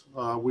rebuild.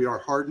 We are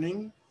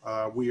hardening.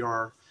 We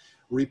are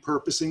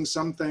repurposing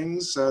some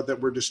things that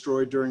were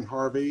destroyed during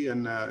Harvey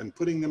and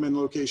putting them in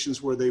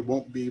locations where they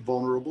won't be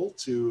vulnerable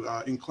to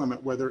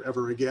inclement weather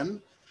ever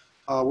again.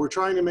 We're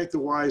trying to make the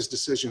wise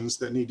decisions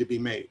that need to be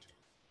made.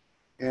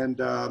 And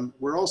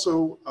we're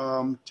also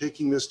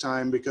taking this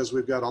time because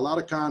we've got a lot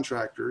of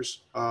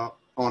contractors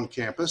on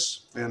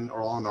campus and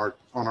or on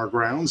our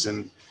grounds,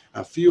 and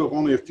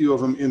only a few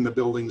of them in the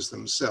buildings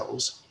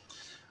themselves.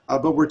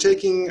 But we're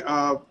taking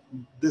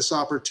this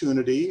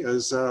opportunity,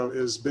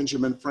 as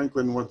Benjamin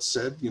Franklin once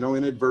said, you know,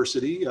 in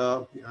adversity,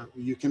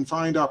 you can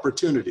find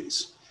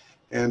opportunities.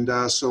 And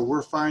so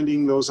we're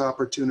finding those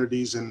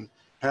opportunities and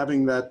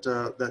having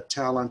that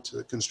talent,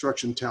 the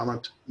construction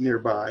talent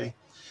nearby,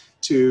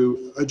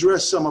 to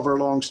address some of our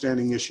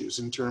longstanding issues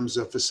in terms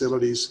of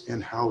facilities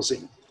and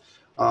housing.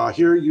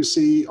 Here you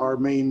see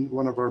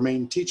one of our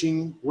main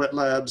teaching wet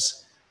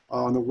labs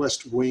on the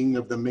west wing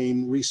of the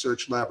main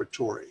research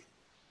laboratory.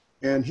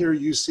 And here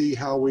you see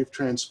how we've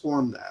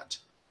transformed that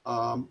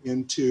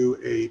into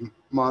a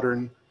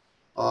modern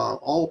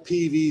all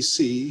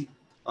PVC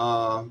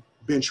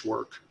bench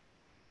work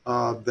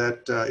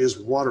that is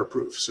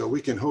waterproof. So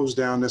we can hose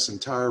down this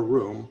entire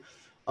room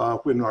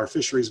when our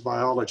fisheries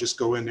biologists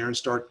go in there and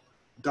start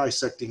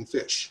dissecting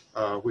fish,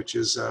 which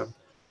is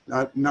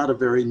not a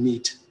very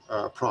neat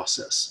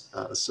process.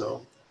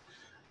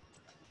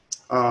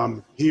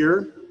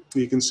 Here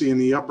you can see in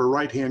the upper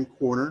right-hand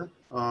corner,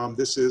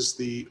 this is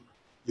the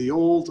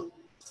old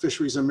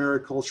Fisheries and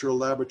Maricultural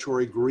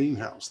Laboratory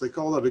greenhouse. They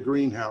call it a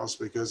greenhouse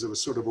because it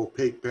was sort of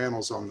opaque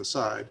panels on the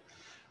side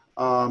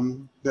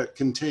that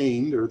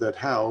contained or that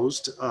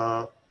housed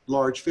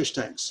large fish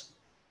tanks.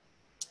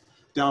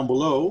 Down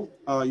below,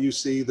 you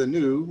see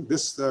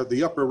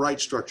the upper right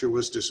structure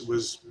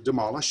was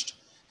demolished,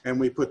 and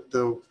we put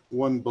the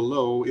one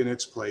below in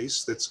its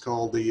place. That's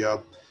called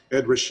the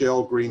Ed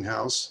Rochelle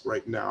greenhouse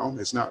right now.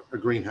 It's not a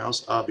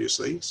greenhouse,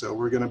 obviously, so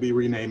we're going to be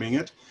renaming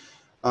it.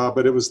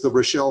 But it was the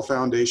Rochelle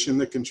Foundation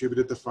that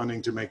contributed the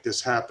funding to make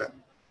this happen.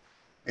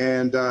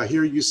 And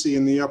here you see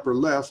in the upper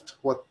left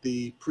what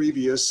the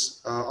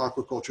previous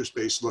aquaculture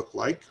space looked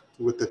like,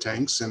 with the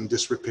tanks in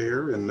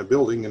disrepair and the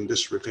building in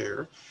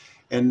disrepair.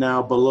 And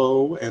now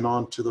below and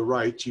on to the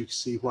right, you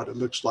see what it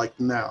looks like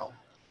now.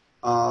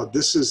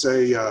 This is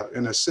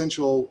an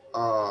essential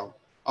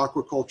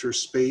aquaculture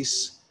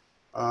space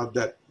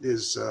that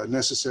is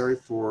necessary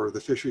for the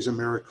Fisheries and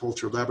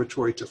Mariculture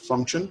Laboratory to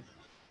function.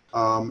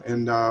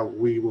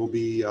 We will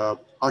be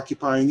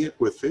occupying it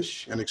with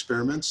fish and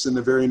experiments in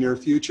the very near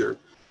future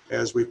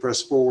as we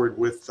press forward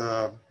with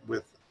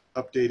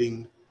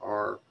updating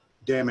our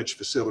damaged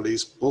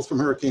facilities, both from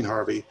Hurricane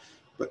Harvey,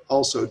 but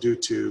also due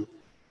to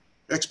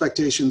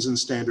expectations and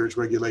standards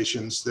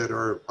regulations that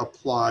are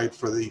applied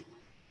for the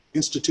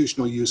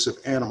institutional use of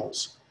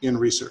animals in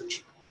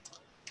research.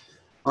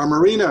 Our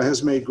marina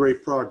has made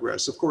great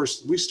progress. Of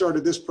course, we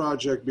started this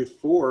project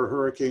before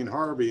Hurricane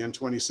Harvey in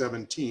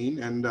 2017,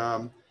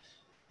 and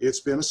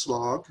it's been a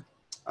slog,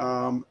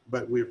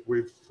 but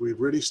we've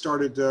really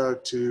started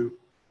to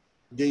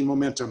gain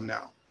momentum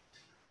now.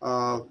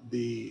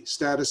 The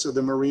status of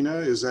the marina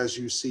is as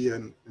you see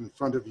in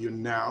front of you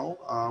now.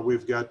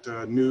 We've got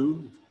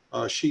new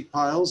sheet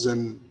piles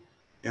and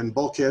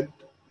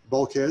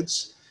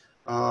bulkheads.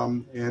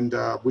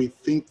 We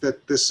think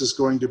that this is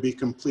going to be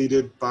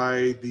completed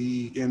by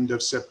the end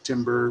of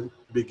September,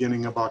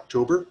 beginning of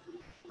October.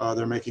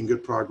 They're making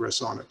good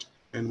progress on it,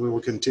 and we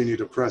will continue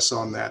to press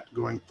on that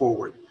going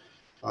forward.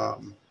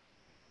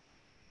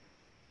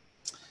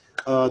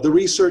 The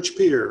research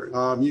pier,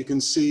 you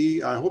can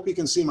see, I hope you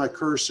can see my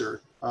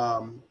cursor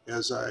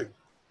as I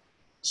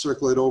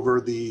circle it over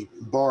the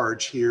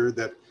barge here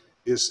that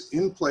is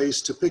in place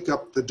to pick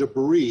up the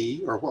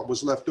debris or what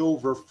was left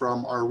over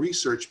from our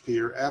research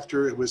pier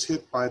after it was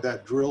hit by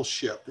that drill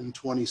ship in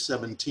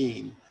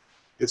 2017.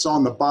 It's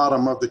on the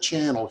bottom of the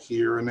channel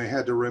here, and they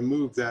had to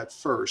remove that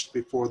first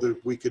before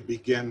we could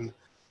begin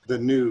the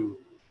new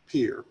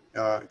pier,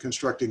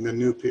 constructing the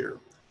new pier.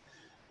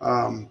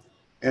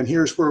 And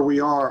here's where we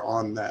are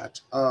on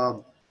that.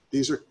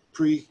 These are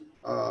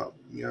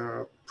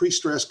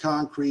pre-stressed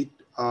concrete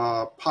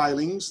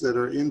pilings that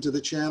are into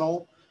the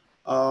channel.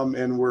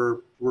 And we're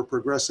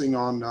progressing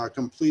on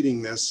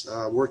completing this,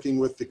 working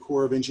with the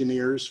Corps of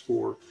Engineers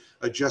for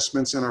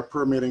adjustments in our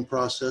permitting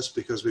process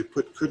because we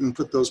couldn't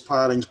put those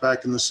pilings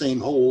back in the same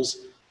holes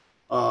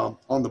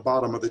on the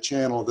bottom of the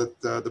channel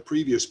that the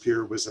previous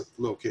pier was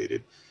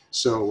located.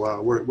 So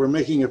we're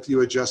making a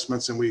few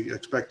adjustments, and we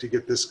expect to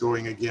get this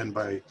going again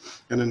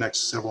in the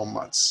next several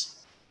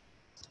months.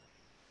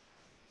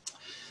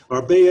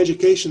 Our Bay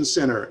Education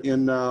Center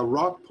in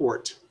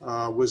Rockport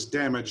was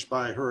damaged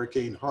by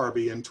Hurricane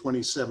Harvey in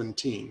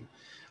 2017.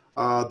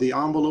 The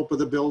envelope of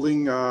the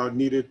building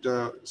needed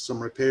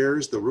some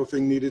repairs. The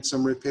roofing needed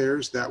some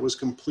repairs. That was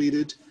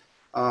completed.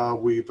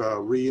 We've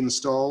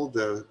reinstalled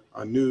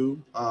a new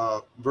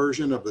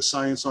version of the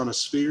Science on a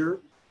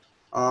Sphere.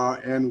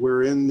 And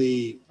we're in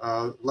the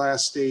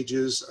last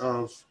stages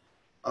of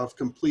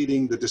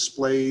completing the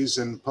displays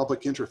and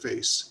public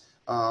interface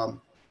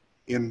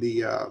in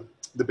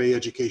the Bay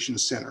Education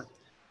Center.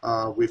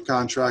 We've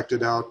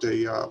contracted out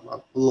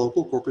a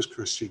local Corpus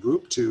Christi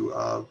group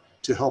to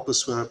help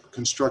us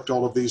construct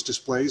all of these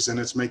displays, and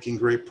it's making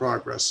great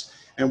progress.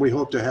 And we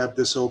hope to have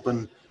this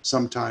open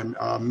sometime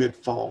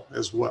mid-fall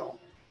as well.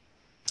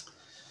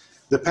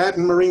 The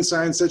Patton Marine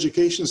Science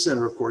Education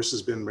Center, of course,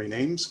 has been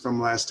renamed from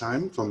last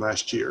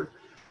year.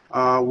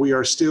 We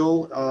are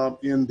still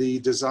in the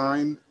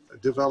design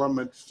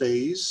development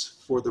phase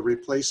for the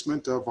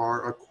replacement of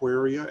our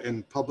aquaria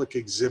and public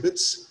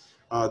exhibits.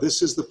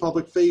 This is the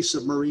public face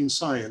of marine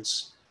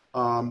science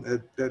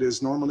that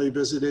is normally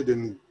visited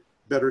in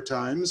better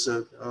times,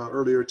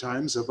 earlier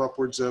times of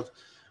upwards of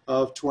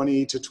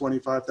 20 to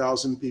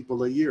 25,000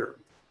 people a year.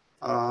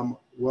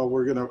 Well,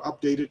 we're going to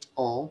update it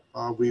all.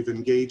 We've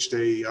engaged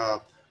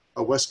a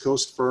West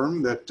Coast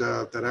firm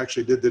that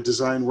actually did the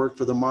design work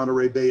for the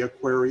Monterey Bay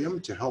Aquarium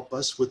to help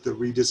us with the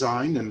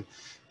redesign and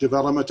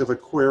development of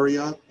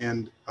aquaria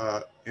and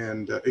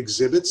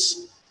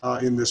exhibits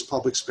in this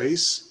public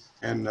space.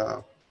 And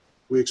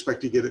we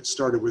expect to get it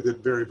started with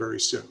it very, very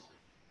soon.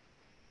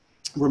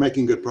 We're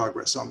making good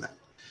progress on that.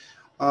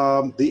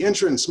 The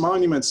entrance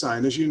monument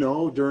sign, as you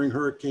know, during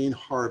Hurricane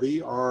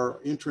Harvey, our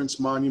entrance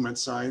monument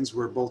signs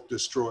were both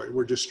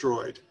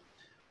destroyed.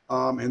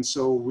 And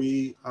so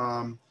we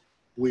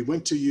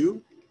went to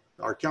you,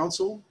 our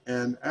council,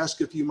 and asked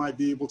if you might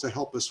be able to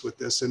help us with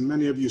this. And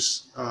many of you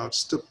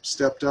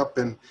stepped up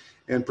and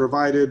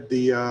provided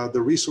the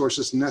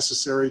resources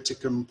necessary to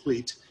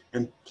complete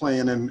and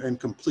plan and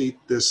complete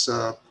this,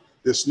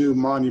 this new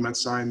monument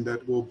sign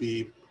that will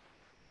be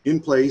in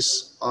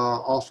place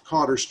off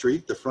Cotter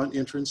Street, the front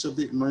entrance of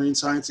the Marine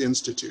Science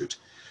Institute.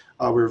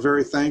 We're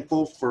very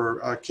thankful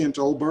for Kent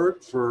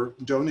Olberg for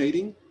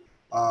donating.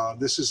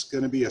 This is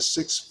going to be a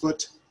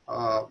 7-foot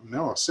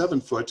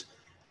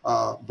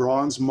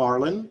bronze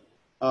marlin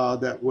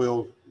that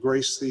will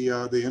grace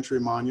the entry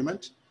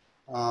monument.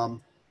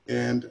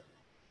 And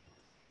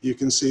you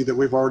can see that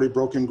we've already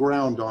broken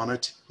ground on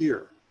it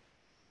here.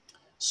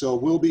 So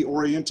we'll be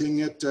orienting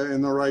it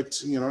in the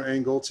right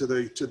angle to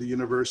the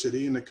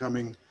university in the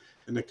coming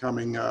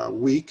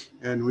week,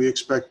 and we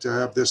expect to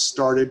have this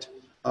started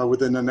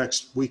within the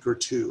next week or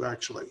two.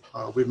 Actually,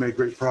 we've made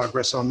great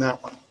progress on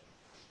that one.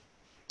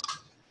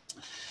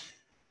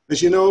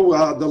 As you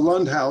know, the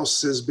Lund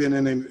House has been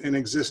in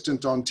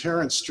existence on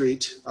Tarrant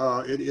Street.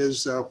 It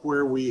is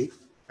where we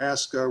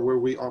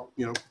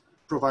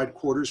provide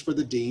quarters for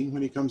the dean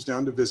when he comes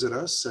down to visit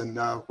us, and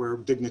where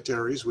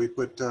dignitaries we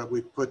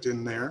put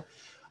in there,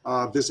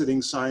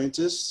 visiting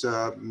scientists,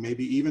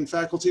 maybe even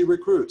faculty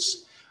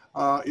recruits.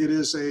 It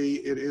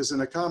is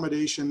an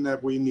accommodation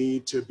that we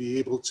need to be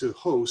able to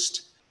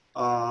host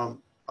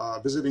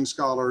visiting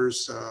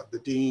scholars, the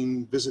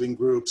dean, visiting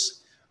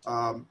groups,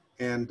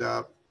 and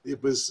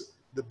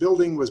the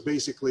building was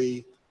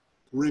basically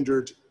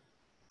rendered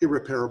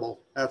irreparable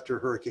after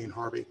Hurricane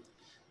Harvey.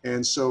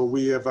 And so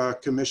we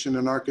have commissioned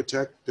an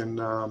architect in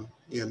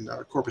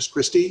Corpus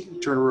Christi,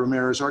 Turner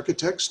Ramirez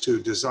Architects, to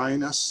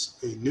design us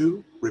a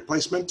new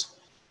replacement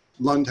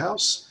Lund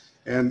House.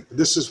 And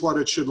this is what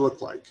it should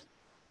look like.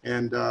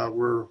 And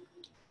we're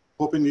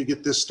hoping to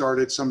get this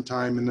started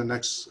sometime in the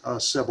next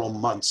several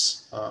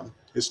months.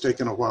 It's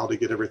taken a while to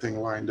get everything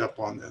lined up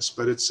on this,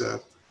 but it's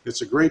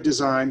a great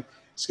design.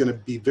 It's going to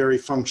be very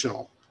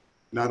functional,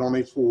 not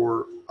only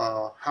for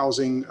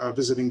housing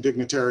visiting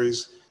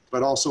dignitaries,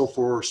 but also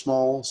for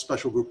small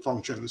special group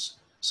functions,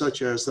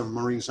 such as the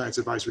Marine Science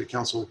Advisory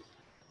Council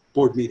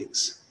board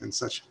meetings and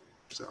such.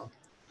 So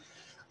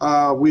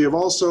we have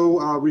also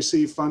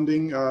received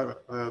funding,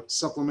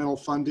 supplemental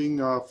funding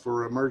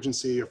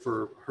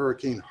for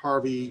Hurricane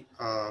Harvey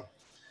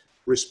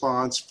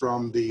response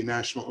from the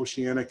National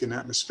Oceanic and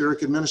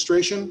Atmospheric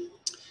Administration.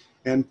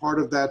 And part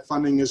of that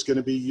funding is going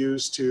to be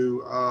used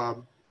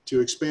to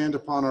expand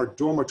upon our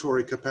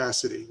dormitory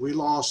capacity. We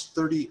lost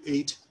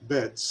 38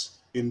 beds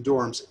in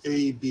dorms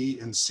A, B,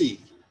 and C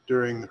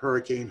during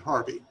Hurricane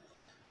Harvey.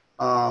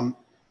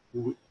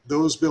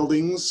 Those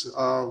buildings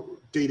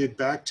dated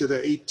back to the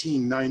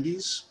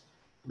 1890s.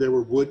 They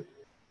were wood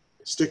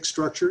stick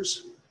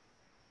structures.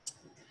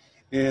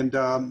 And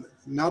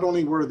not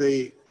only were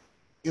they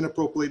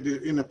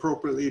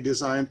inappropriately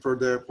designed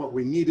for what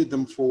we needed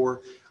them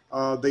for,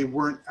 they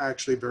weren't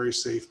actually very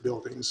safe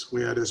buildings.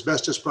 We had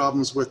asbestos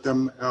problems with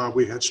them.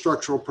 We had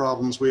structural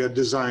problems. We had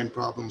design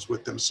problems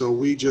with them. So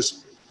we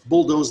just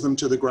bulldozed them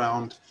to the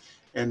ground.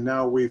 And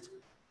now we've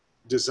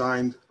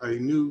designed a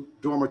new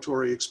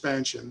dormitory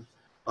expansion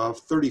of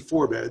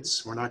 34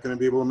 beds. We're not going to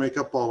be able to make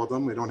up all of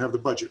them. We don't have the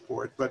budget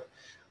for it, but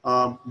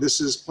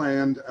This is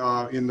planned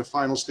in the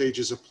final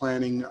stages of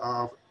planning,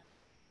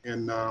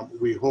 and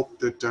we hope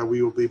that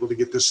we will be able to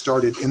get this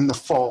started in the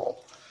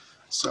fall.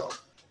 So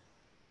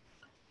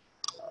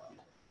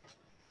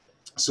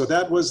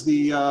that was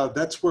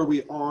that's where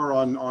we are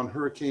on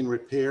hurricane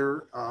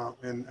repair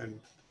and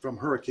from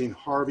Hurricane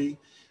Harvey.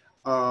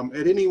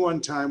 At any one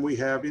time, we've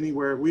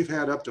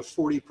had up to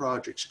 40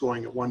 projects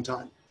going at one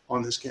time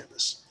on this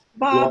campus.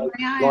 Bob,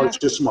 may I large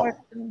ask to a small.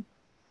 question?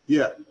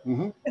 Yeah.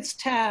 Mm-hmm. It's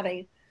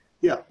Tatty.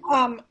 Yeah.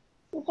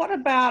 What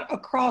about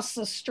across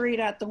the street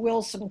at the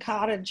Wilson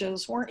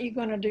Cottages? Weren't you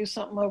going to do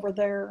something over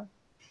there?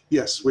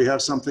 Yes, we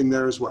have something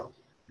there as well.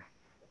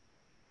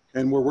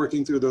 And we're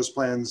working through those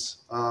plans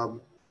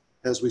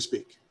as we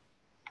speak.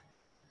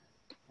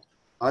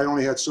 I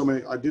only had so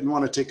many, I didn't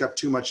want to take up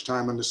too much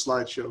time on the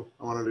slideshow.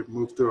 I wanted to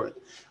move through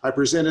it. I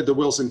presented the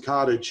Wilson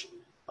Cottage,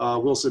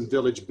 Wilson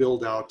Village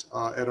build out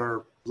at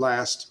our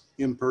last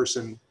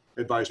in-person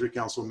advisory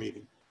council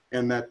meeting,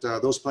 and that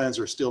those plans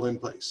are still in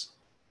place.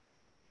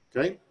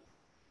 Okay.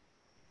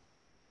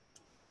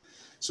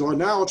 So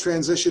now I'll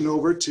transition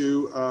over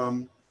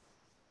to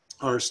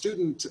our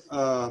student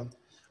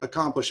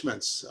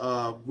accomplishments.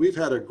 We've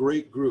had a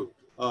great group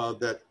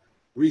that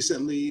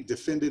recently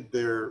defended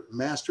their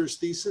master's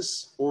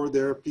thesis or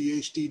their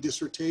PhD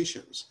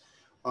dissertations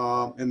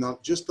in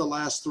just the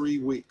last 3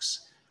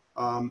 weeks.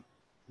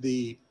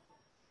 The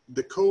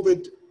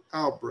COVID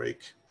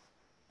outbreak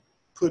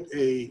put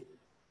a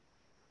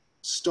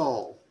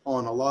stall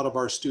on a lot of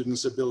our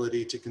students'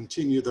 ability to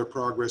continue their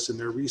progress in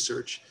their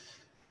research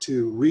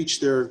to reach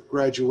their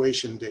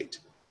graduation date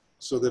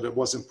so that it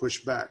wasn't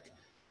pushed back.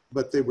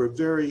 But they were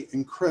very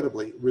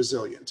incredibly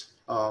resilient.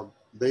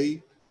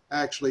 They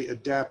actually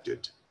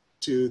adapted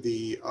to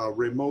the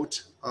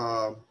remote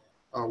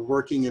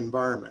working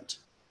environment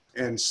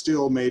and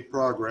still made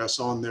progress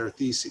on their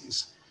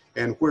theses.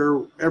 And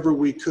wherever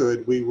we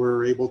could, we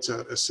were able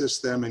to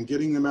assist them in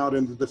getting them out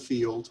into the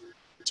field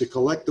to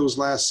collect those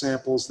last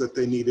samples that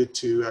they needed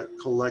to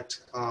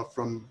collect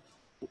from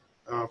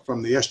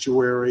the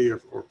estuary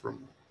or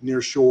from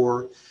near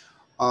shore,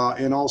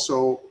 and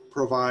also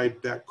provide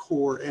that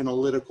core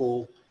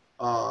analytical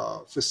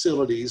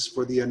facilities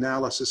for the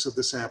analysis of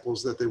the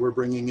samples that they were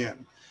bringing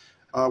in.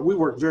 We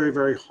worked very,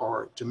 very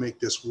hard to make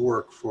this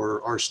work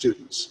for our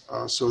students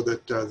so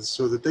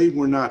that they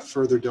were not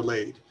further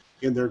delayed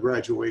in their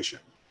graduation.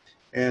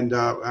 And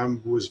I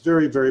was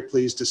very, very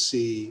pleased to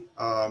see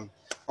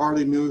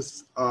Arlie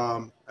Muth,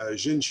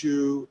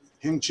 Jinshu,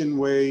 Hing-Chin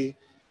Wei,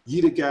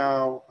 Yida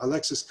Gao,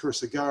 Alexis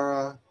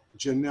Kursagara,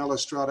 Janelle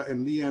Estrada,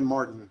 and Leanne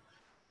Martin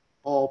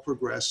all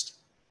progressed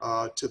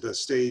to the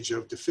stage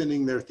of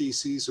defending their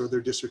theses or their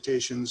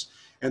dissertations,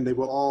 and they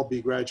will all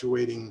be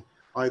graduating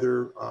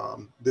either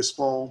this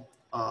fall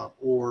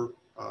or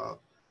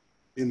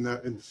in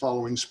the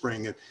following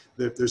spring.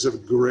 There's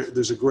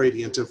a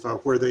gradient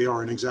of where they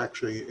are and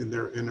exactly in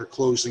their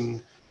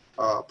closing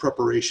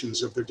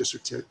preparations of their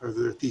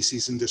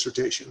theses and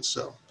dissertations.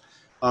 So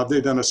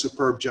they've done a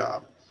superb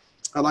job.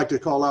 I'd like to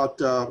call out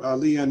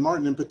Leanne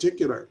Martin in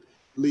particular.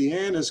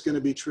 Leanne is going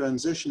to be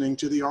transitioning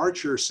to the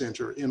Archer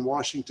Center in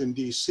Washington,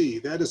 D.C.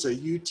 That is a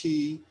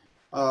UT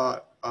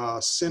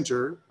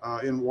center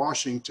in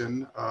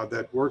Washington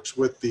that works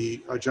with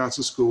the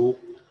Johnson School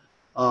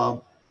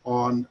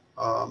on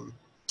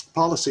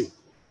policy.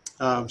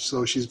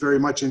 So she's very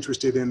much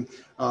interested in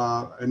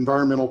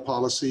environmental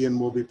policy and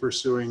will be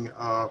pursuing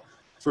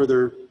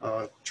further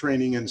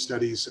training and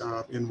studies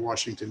in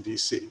Washington,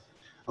 D.C.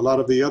 A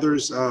lot of the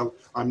others,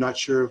 I'm not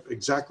sure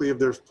exactly of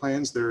their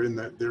plans. They're in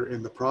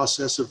the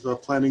process of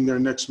planning their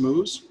next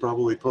moves,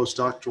 probably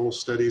postdoctoral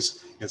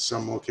studies at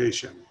some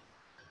location.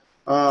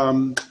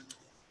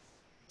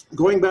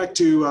 Going back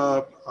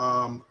to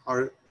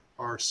our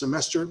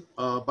semester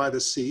by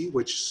the sea,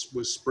 which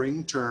was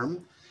spring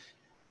term,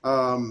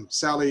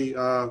 Sally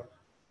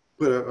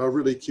put a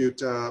really cute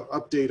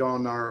update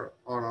on our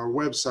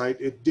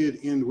website. It did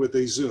end with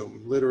a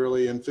Zoom,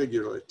 literally and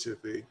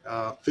figuratively.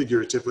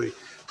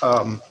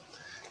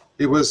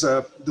 It was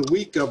the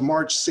week of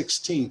March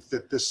 16th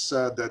that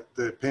that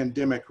the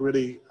pandemic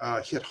really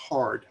hit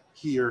hard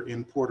here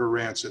in Port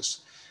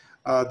Aransas.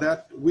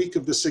 That week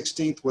of the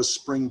 16th was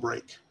spring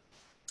break.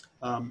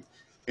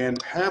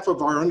 And half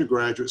of our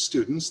undergraduate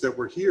students that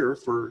were here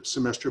for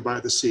Semester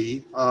by the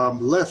Sea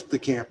left the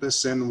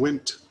campus and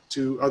went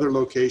to other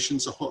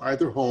locations,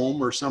 either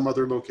home or some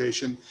other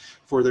location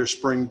for their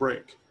spring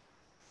break.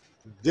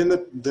 Then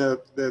the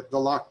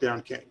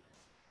lockdown came.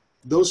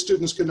 Those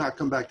students could not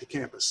come back to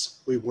campus.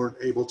 We weren't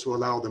able to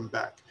allow them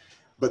back.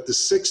 But the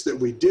 6 that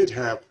we did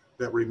have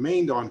that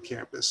remained on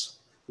campus,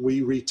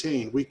 we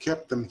retained, we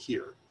kept them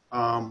here.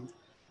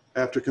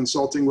 After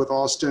consulting with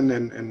Austin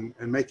and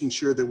making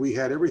sure that we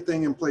had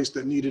everything in place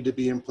that needed to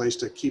be in place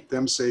to keep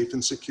them safe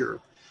and secure.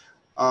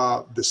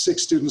 The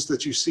 6 students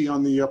that you see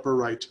on the upper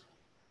right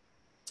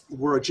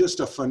were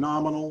just a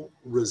phenomenal,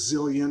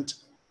 resilient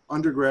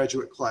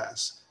undergraduate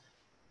class.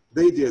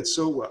 They did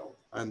so well,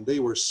 and they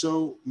were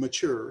so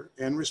mature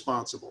and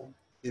responsible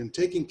in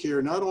taking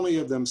care not only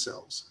of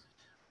themselves,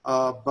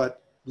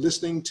 but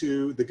listening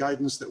to the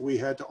guidance that we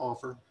had to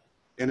offer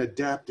and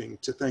adapting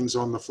to things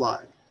on the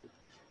fly.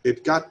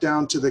 It got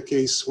down to the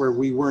case where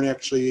we weren't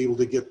actually able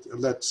to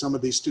let some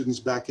of these students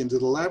back into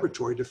the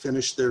laboratory to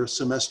finish their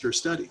semester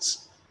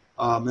studies.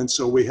 And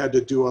so we had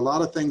to do a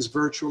lot of things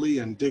virtually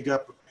and dig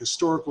up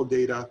historical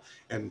data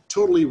and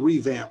totally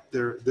revamp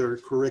their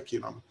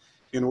curriculum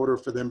in order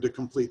for them to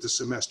complete the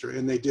semester.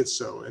 And they did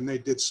so, and they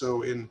did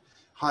so in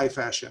high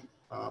fashion.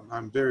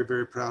 I'm very,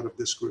 very proud of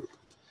this group.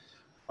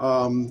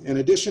 In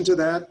addition to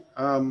that,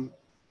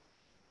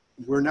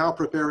 we're now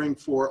preparing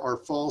for our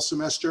fall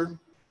semester.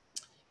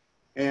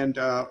 And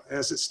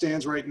as it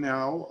stands right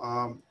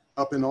now,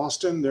 up in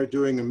Austin, they're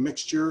doing a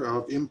mixture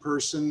of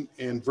in-person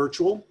and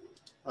virtual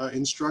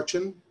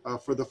instruction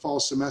for the fall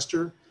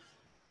semester.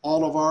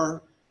 All of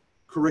our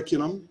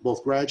curriculum,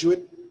 both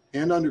graduate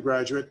and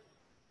undergraduate,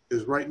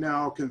 is right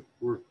now,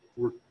 we're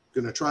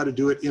going to try to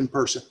do it in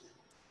person.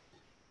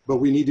 But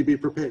we need to be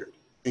prepared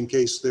in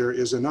case there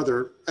is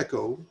another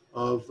echo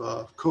of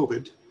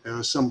COVID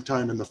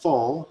sometime in the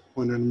fall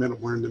when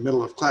we're in the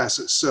middle of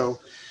classes. So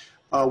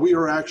we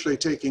are actually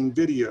taking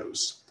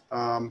videos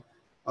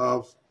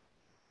of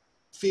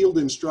field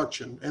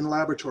instruction and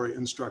laboratory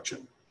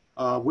instruction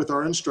with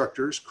our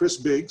instructors. Chris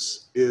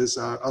Biggs is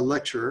a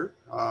lecturer,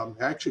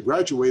 actually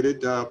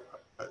graduated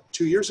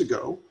 2 years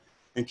ago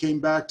and came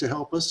back to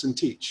help us and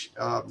teach.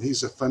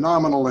 He's a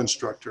phenomenal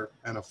instructor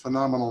and a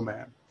phenomenal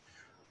man.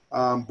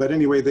 But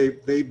anyway,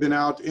 they've been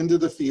out into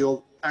the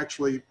field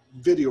actually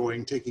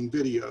videoing, taking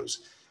videos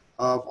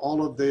of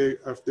all of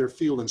their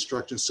field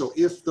instruction. So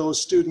if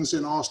those students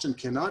in Austin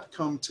cannot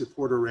come to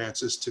Port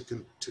Aransas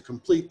to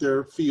complete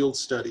their field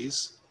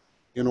studies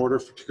in order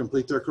to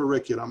complete their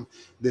curriculum,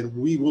 then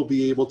we will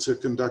be able to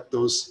conduct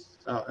those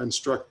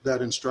that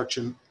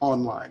instruction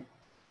online.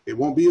 It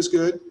won't be as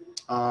good,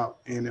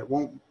 and it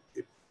won't,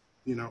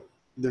 you know,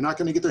 they're not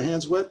going to get their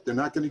hands wet. They're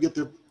not going to get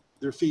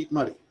their feet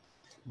muddy,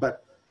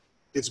 but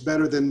it's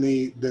better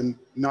than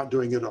not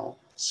doing it all.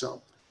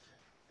 So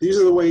these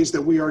are the ways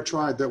that we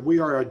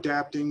are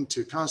adapting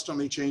to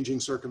constantly changing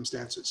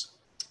circumstances.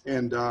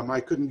 And I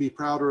couldn't be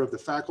prouder of the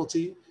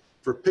faculty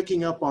for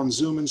picking up on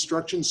Zoom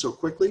instruction so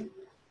quickly,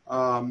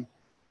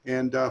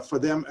 and for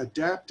them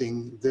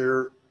adapting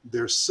their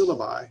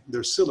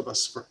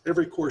syllabus for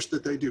every course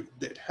that they do.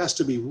 It has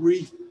to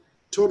be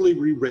totally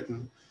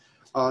rewritten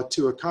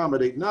to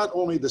accommodate not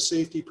only the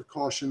safety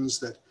precautions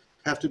that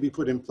have to be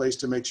put in place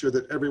to make sure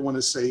that everyone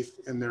is safe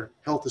and their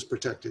health is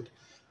protected,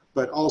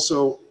 but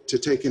also to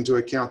take into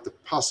account the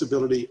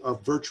possibility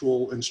of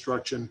virtual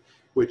instruction,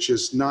 which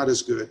is not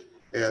as good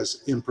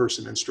as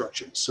in-person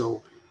instruction.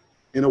 So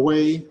in a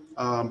way,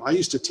 I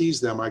used to tease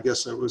them, I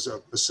guess it was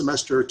a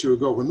semester or two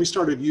ago, when we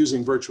started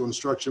using virtual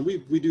instruction.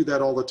 We do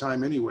that all the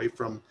time anyway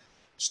for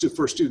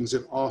students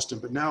in Austin,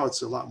 but now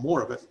it's a lot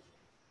more of it.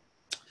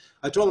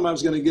 I told them I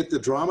was going to get the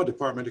drama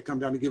department to come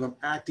down and give them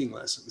acting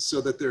lessons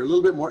so that they're a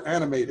little bit more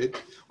animated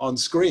on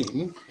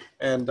screen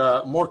and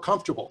more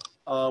comfortable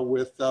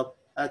with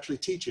actually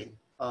teaching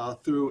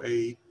through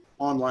an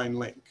online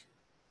link.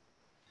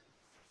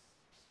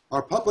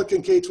 Our public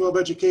and K-12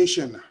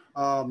 education.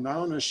 Now I'm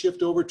going to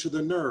shift over to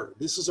the NER.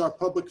 This is our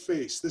public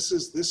face. This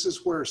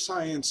is where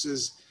science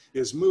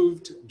is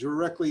moved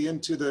directly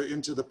into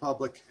the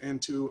public,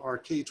 into our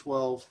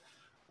K-12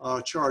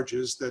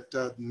 charges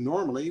that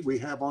normally we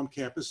have on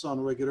campus on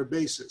a regular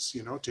basis.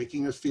 You know,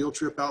 taking a field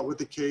trip out with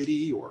the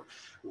KD, or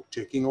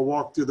taking a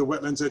walk through the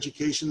Wetlands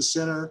Education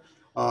Center,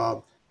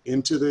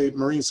 into the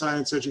Marine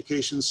Science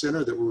Education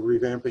Center that we're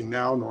revamping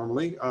now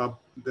normally,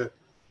 that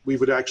we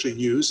would actually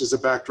use as a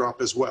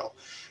backdrop as well.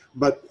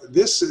 But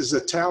this is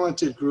a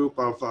talented group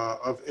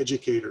of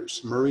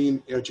educators,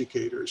 marine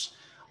educators,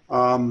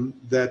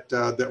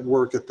 that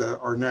work at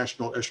our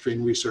National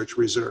Estuarine Research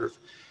Reserve.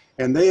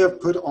 And they have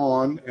put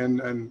on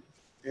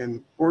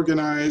and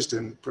organized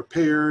and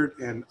prepared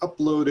and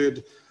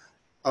uploaded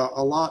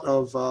a lot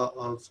of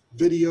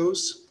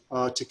videos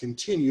to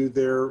continue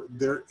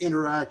their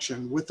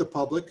interaction with the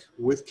public,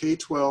 with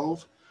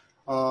K-12,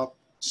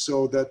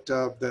 so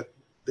that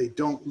they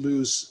don't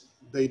lose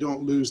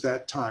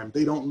that time.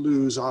 They don't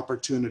lose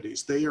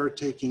opportunities. They are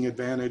taking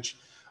advantage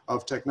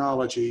of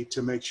technology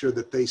to make sure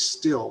that they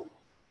still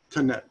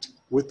connect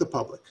with the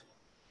public.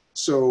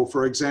 So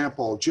for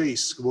example,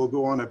 Jace will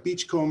go on a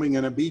beach combing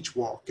and a beach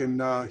walk,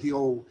 and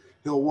he'll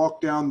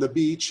walk down the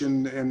beach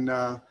and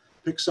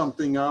pick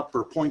something up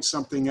or point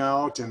something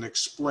out and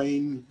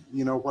explain,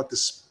 you know, what the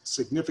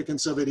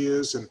significance of it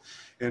is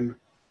and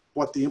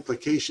what the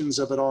implications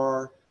of it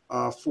are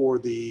for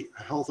the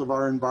health of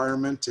our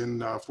environment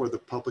and for the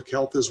public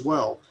health as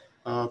well.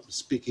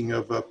 Speaking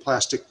of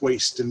plastic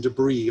waste and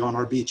debris on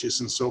our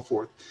beaches and so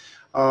forth.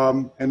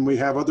 And we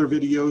have other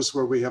videos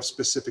where we have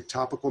specific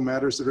topical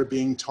matters that are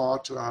being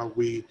taught.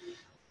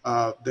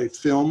 They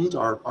filmed,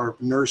 our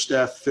nurse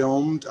staff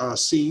filmed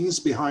scenes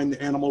behind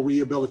the animal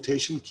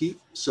rehabilitation keep,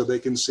 so they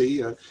can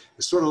see.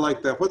 It's sort of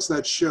like that, what's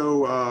that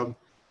show,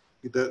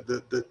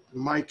 the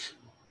Mike,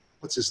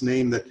 what's his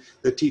name,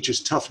 that teaches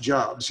tough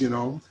jobs, you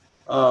know?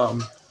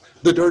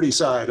 the dirty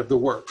side of the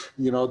work,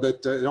 you know,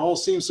 that it all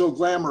seems so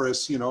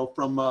glamorous, you know,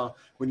 from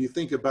when you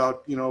think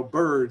about, you know,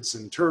 birds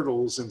and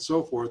turtles and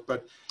so forth.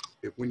 But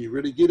when you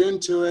really get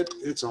into it,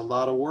 it's a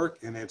lot of work,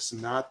 and it's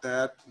not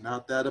that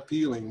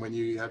appealing when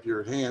you have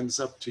your hands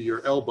up to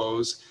your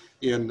elbows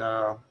in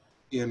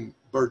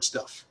bird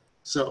stuff.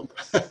 So,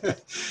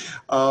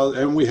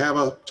 and we have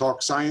a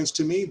Talk Science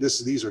to Me.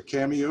 These are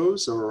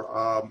cameos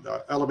or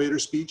elevator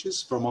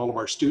speeches from all of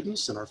our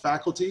students and our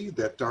faculty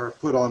that are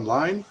put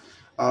online.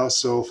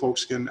 So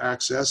folks can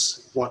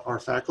access what our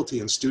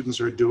faculty and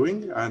students are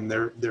doing and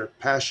their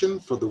passion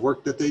for the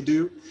work that they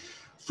do.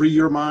 Free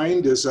Your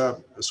Mind is a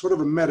sort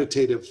of a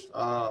meditative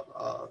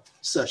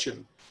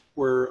session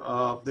where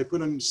they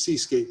put in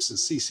seascapes and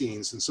sea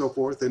scenes and so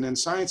forth. And then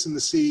Science in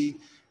the Sea,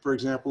 for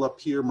example, up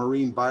here,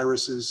 marine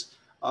viruses,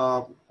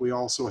 we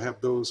also have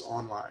those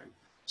online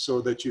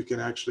so that you can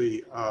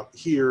actually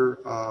hear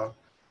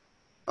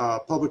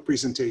public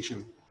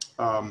presentation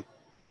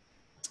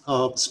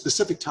of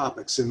specific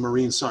topics in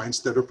marine science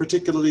that are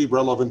particularly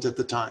relevant at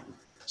the time.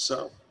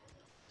 So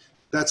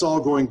that's all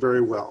going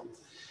very well.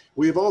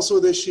 We have also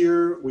this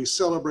year, we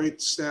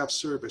celebrate staff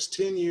service,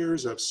 10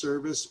 years of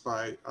service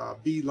by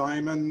B.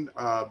 Lyman,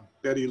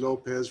 Betty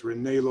Lopez,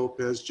 Renee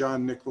Lopez,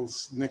 John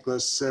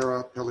Nicholas,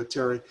 Sarah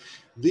Pelletieri.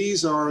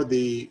 These are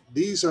the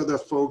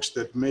folks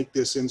that make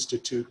this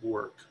institute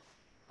work.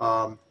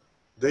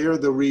 They are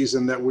the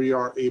reason that we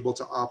are able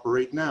to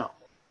operate now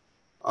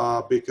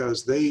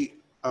because they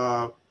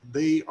are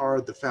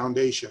the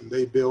foundation.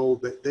 They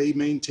build, they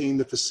maintain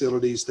the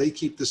facilities, they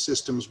keep the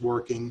systems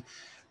working,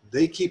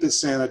 they keep it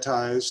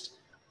sanitized.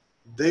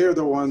 They are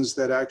the ones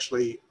that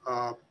actually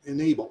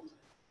enable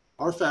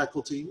our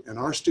faculty and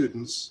our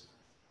students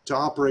to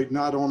operate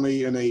not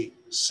only in a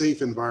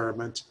safe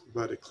environment,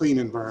 but a clean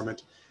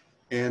environment,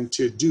 and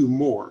to do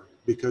more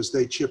because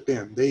they chip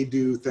in. They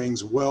do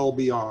things well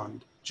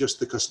beyond just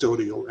the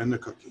custodial and the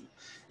cooking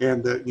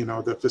and the, you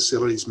know, the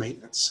facilities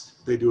maintenance.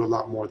 They do a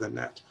lot more than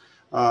that.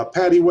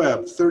 Patty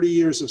Webb, 30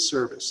 years of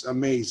service,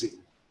 amazing,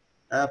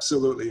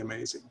 absolutely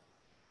amazing.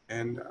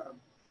 And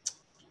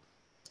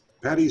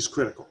Patty's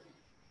critical.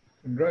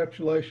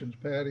 Congratulations,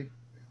 Patty.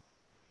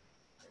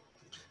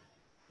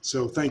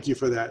 So thank you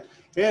for that.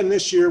 And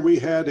this year we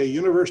had a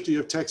University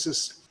of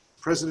Texas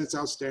President's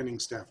Outstanding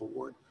Staff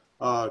Award.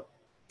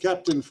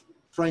 Captain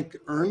Frank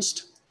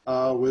Ernst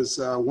was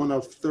one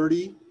of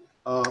 30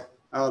 out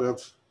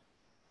of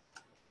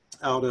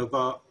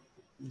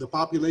the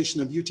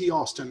population of UT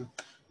Austin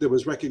that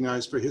was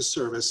recognized for his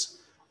service.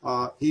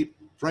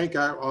 Frank,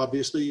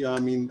 obviously, I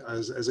mean,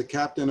 as a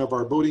captain of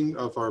our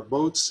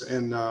boats,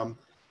 and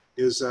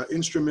is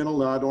instrumental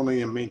not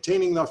only in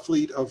maintaining the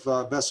fleet of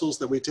vessels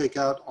that we take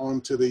out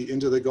into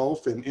the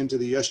Gulf and into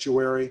the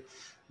estuary,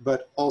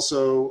 but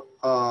also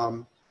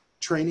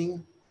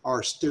training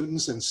our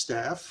students and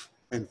staff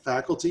and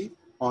faculty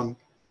on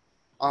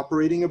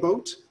operating a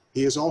boat.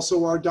 He is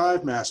also our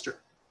dive master.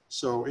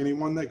 So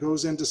anyone that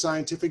goes into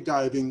scientific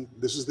diving,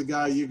 this is the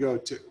guy you go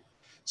to.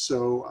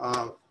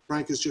 So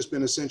Frank has just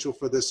been essential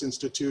for this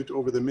institute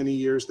over the many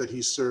years that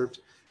he's served.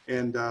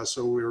 And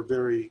so we're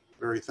very,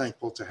 very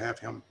thankful to have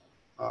him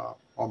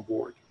on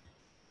board.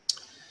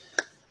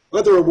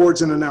 Other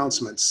awards and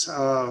announcements.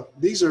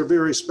 These are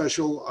very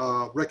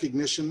special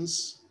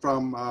recognitions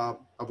from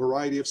a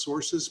variety of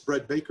sources.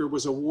 Brett Baker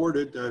was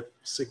awarded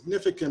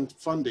significant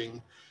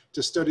funding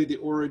to study the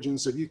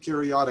origins of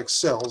eukaryotic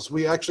cells.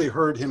 We actually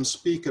heard him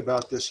speak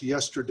about this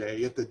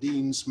yesterday at the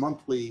Dean's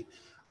monthly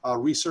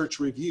research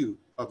review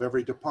of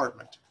every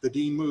department. The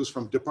Dean moves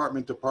from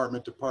department to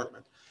department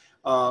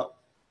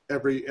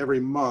every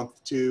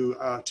month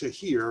to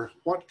hear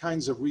what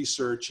kinds of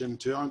research and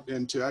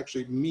to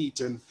actually meet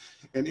and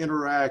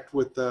interact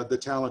with the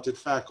talented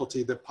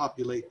faculty that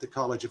populate the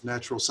College of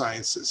Natural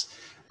Sciences.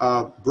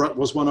 Brett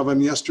was one of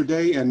them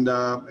yesterday, and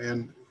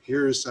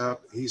here's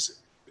he's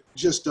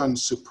just done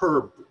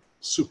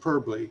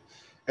superbly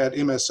at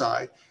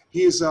MSI.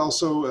 He is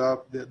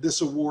also,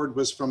 this award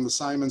was from the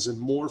Simons and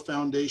Moore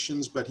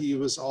Foundations, but he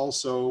was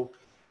also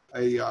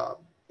a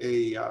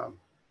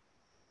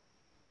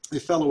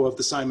fellow of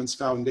the Simons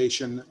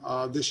Foundation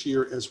this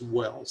year as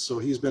well. So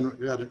he's had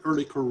an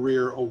early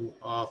career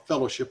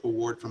fellowship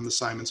award from the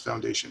Simons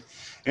Foundation.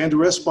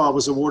 Andrew Espa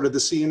was awarded the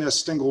CNS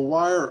Stingle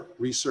Wire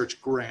Research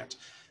Grant.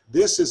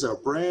 This is a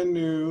brand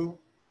new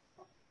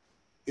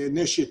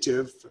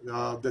initiative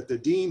that the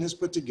Dean has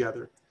put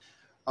together.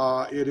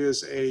 It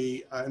is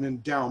an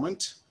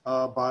endowment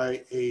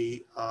by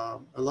a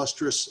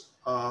illustrious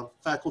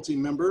faculty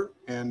member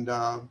and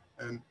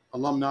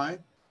alumni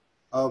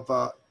of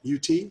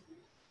UT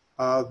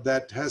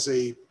that has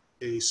a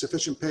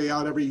sufficient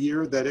payout every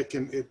year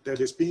that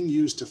is being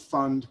used to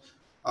fund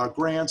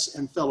grants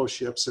and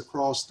fellowships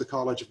across the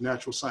College of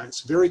Natural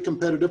Science. Very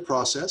competitive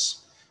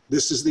process.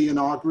 This is the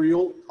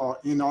inaugural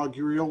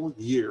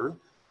year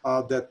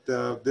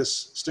that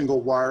this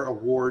Stingle Wire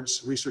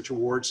Awards, Research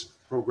Awards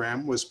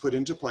program was put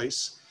into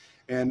place,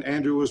 and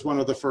Andrew was one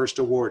of the first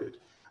awarded.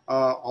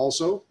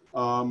 Also,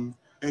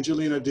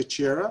 Angelina De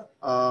Chiera,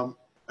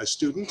 a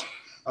student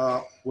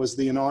was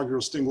the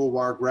inaugural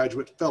Stinglewire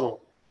Graduate Fellow,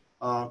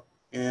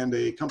 and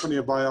a Company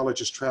of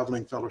Biologists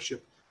Traveling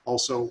Fellowship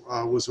also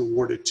was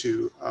awarded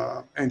to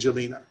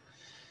Angelina.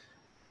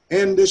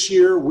 And this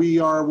year we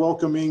are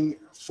welcoming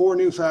 4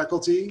 new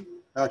faculty,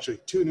 actually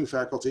 2 new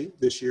faculty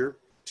this year,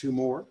 2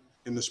 more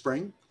in the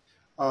spring.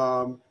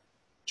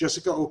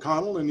 Jessica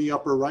O'Connell in the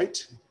upper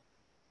right.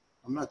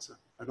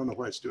 I don't know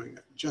why it's doing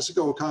that.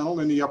 Jessica O'Connell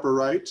in the upper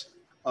right.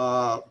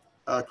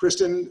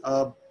 Kristen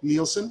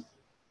Nielsen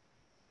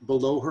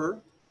below her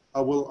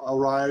will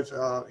arrive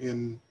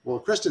well,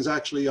 Kristen's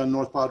actually on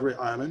North Padre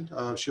Island.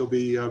 She'll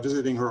be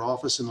visiting her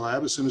office and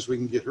lab as soon as we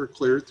can get her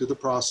cleared through the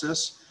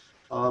process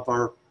of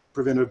our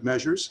preventive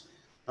measures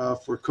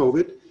for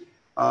COVID.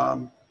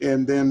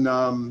 And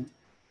then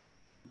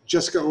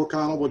Jessica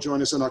O'Connell will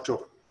join us in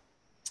October.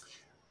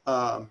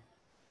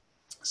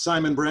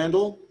 Simon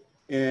Brandel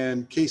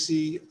and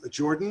Casey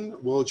Jordan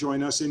will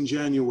join us in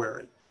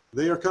January.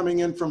 They are coming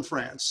in from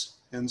France,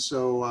 and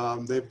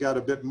so they've got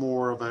a bit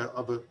more of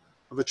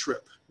a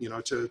trip, you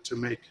know, to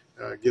make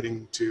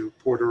getting to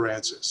Port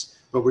Aransas.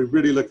 But we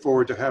really look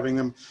forward to having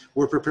them.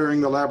 We're preparing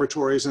the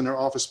laboratories and their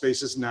office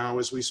spaces now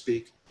as we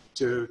speak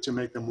to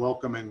make them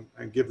welcome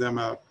and give them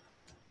a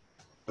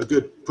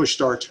good push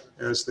start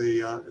as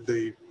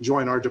they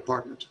join our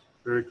department.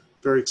 Very,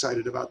 very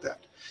excited about that.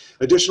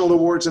 Additional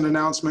awards and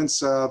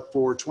announcements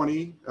for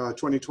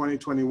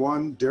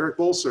 2020-21. Derek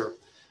Bolser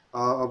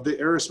of the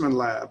Erisman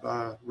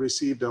Lab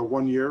received a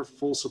 1-year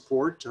full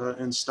support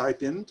and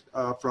stipend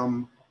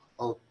from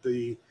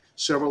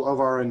several of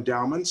our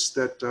endowments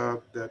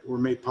that were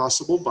made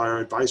possible by our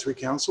advisory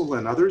council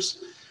and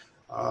others.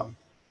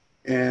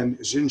 And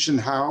Jinshin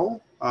Hao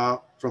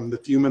from the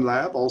Fuman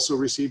Lab also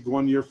received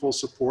 1-year full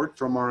support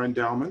from our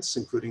endowments,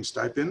 including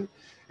stipend.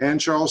 And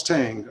Charles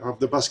Tang of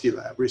the Buskey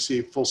Lab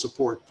received full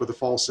support for the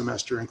fall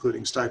semester,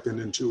 including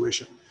stipend and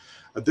tuition.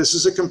 This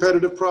is a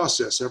competitive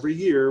process. Every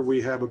year we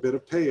have a bit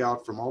of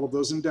payout from all of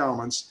those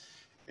endowments,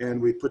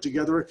 and we put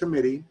together a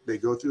committee. They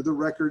go through the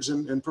records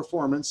and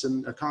performance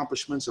and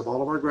accomplishments of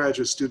all of our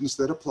graduate students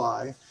that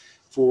apply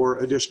for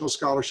additional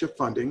scholarship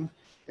funding,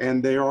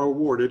 and they are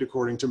awarded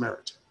according to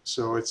merit.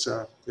 So it's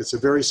a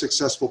very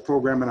successful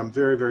program, and I'm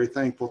very, very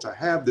thankful to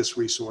have this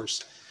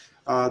resource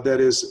that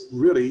is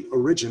really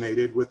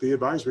originated with the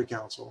advisory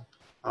council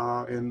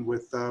and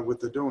with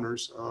the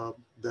donors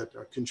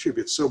that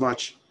contribute so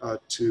much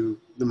to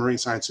the Marine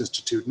Science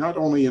Institute, not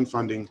only in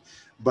funding,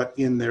 but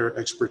in their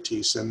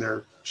expertise and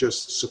their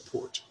just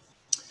support.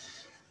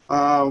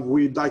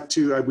 We'd like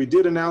to, we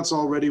did announce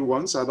already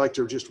once, I'd like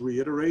to just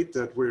reiterate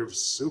that we're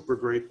super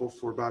grateful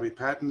for Bobby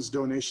Patton's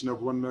donation of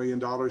 $1 million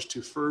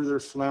to further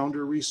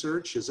flounder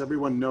research. As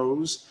everyone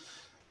knows,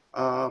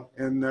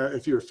 and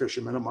if you're a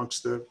fisherman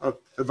amongst the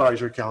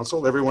advisory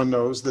council, everyone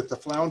knows that the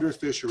flounder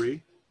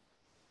fishery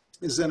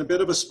is in a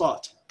bit of a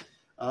spot.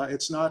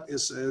 It's not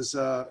as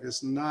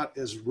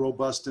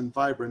robust and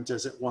vibrant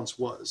as it once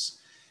was.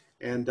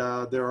 And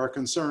there are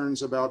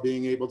concerns about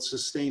being able to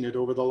sustain it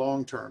over the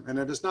long term. And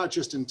it is not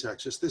just in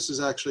Texas. This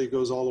is actually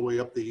goes all the way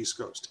up the East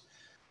Coast,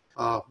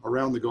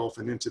 around the Gulf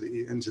and into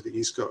the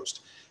East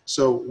Coast.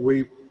 So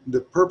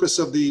the purpose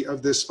of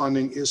this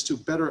funding is to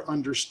better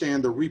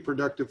understand the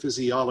reproductive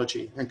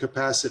physiology and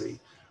capacity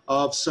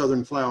of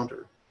southern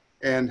flounder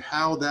and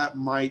how that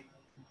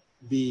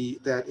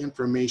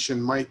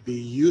information might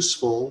be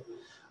useful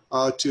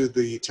to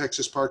the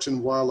Texas Parks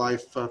and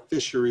Wildlife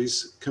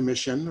Fisheries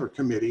Commission or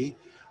Committee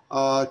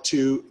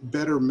to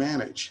better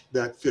manage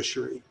that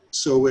fishery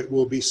so it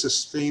will be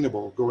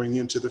sustainable going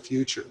into the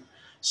future.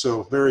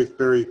 So very,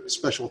 very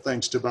special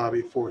thanks to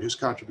Bobby for his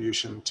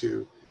contribution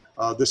to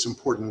this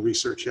important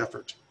research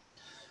effort.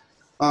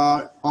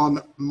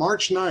 On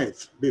March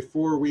 9th,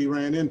 before we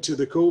ran into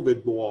the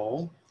COVID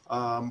wall,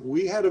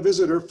 we had a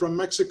visitor from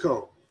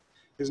Mexico.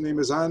 His name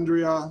is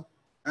Adrian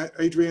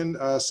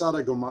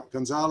Sada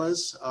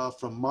Gonzalez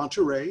from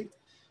Monterrey.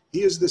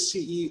 He is the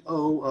CEO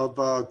of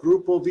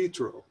Grupo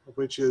Vitro,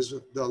 which is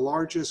the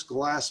largest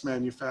glass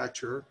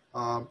manufacturer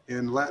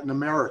in Latin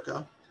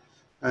America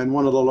and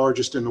one of the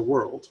largest in the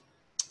world.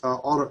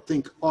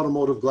 Think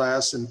automotive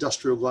glass,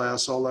 industrial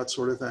glass, all that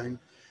sort of thing.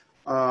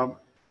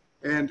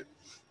 And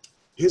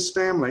his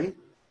family,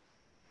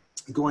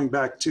 going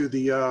back to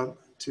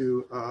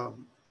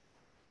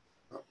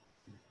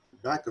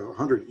back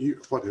 100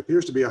 years, what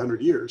appears to be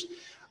 100 years,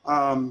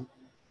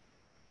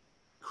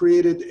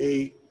 created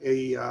a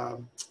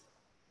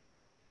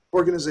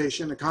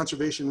organization, a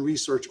conservation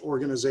research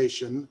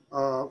organization,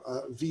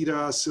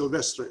 Vida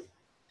Silvestre.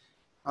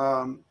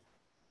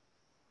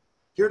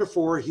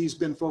 Heretofore, he's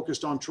been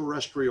focused on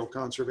terrestrial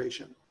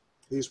conservation.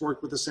 He's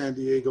worked with the San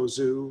Diego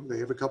Zoo. They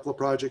have a couple of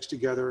projects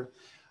together.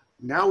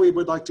 Now we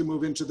would like to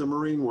move into the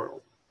marine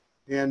world.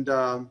 And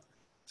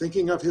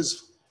thinking of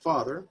his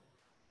father,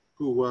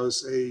 who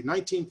was a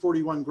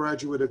 1941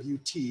 graduate of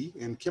UT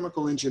in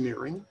chemical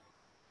engineering,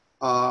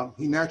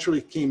 he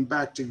naturally came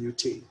back to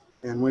UT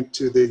and went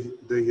to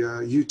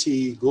the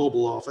UT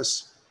Global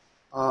Office,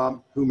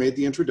 who made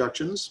the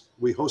introductions.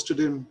 We hosted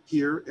him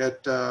here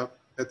at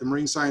the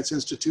Marine Science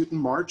Institute in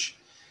March,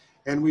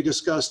 and we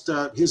discussed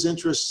his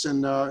interests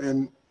in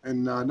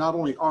not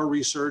only our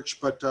research,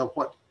 but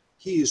what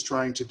he is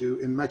trying to do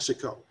in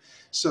Mexico.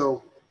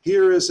 So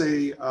here is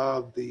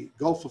the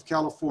Gulf of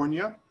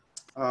California.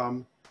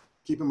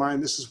 Keep in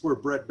mind, this is where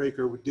Brett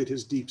Baker did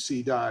his deep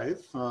sea dive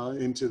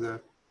into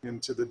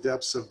the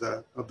depths of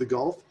the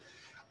Gulf.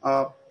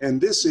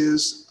 And this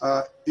is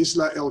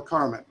Isla El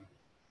Carmen.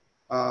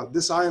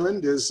 This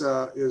island is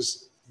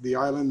the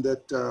island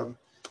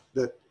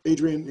that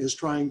Adrian is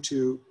trying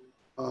to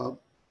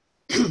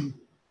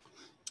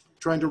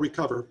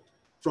recover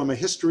from a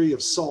history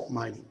of salt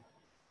mining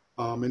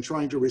and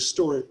trying to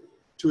restore it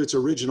to its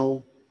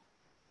original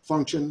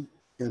function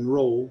and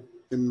role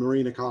in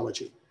marine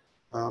ecology.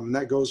 And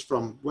that goes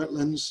from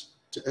wetlands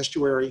to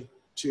estuary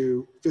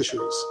to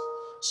fisheries.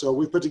 So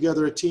we put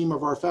together a team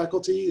of our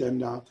faculty,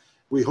 and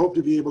we hope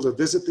to be able to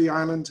visit the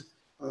island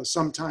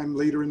sometime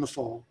later in the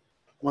fall,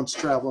 once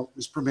travel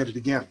is permitted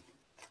again.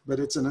 But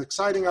it's an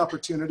exciting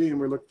opportunity, and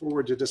we look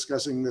forward to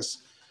discussing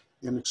this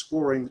and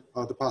exploring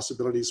the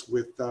possibilities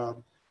with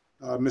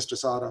Mr.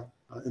 Sada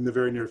in the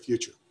very near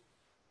future.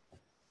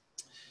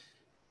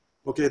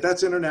 Okay,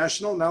 that's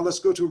international. Now let's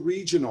go to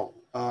regional.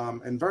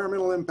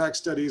 Environmental impact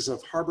studies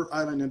of Harbor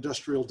Island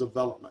industrial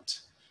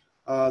development.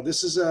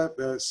 This is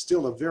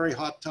still a very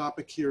hot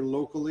topic here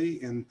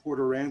locally in Port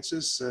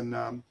Aransas,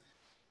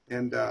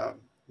 and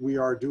we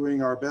are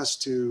doing our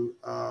best to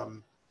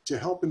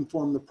help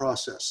inform the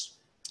process.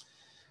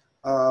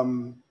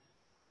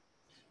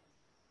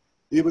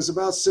 It was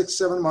about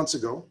 6-7 months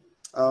ago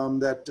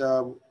that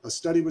a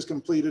study was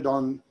completed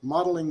on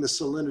modeling the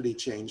salinity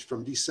change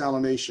from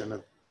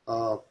desalination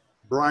of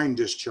brine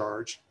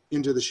discharge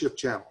into the ship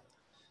channel.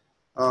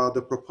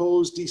 The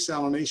proposed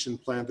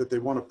desalination plant that they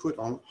want to put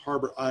on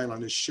Harbor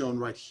Island is shown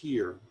right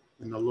here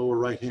in the lower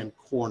right-hand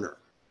corner.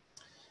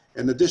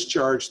 And the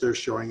discharge they're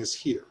showing is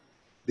here.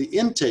 The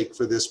intake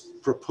for this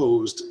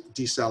proposed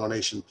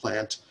desalination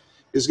plant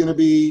is going to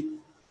be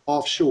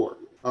offshore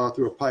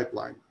through a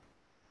pipeline.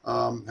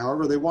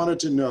 However, they wanted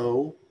to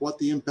know what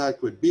the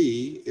impact would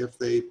be if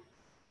they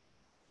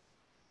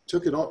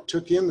took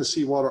in the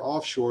seawater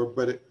offshore,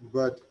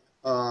 but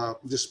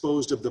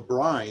disposed of the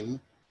brine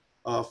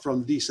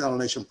from the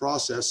desalination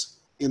process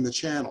in the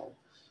channel.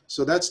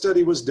 So that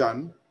study was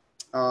done.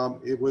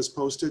 It was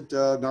posted,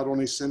 not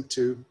only sent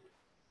to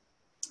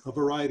a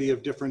variety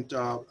of different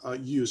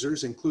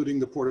users, including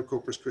the Port of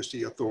Corpus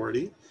Christi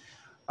Authority,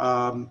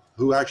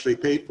 who actually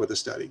paid for the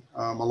study,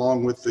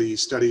 along with the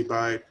study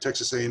by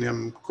Texas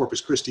A&M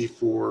Corpus Christi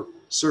for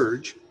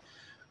surge.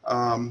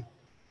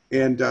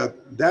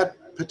 That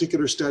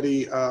particular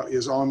study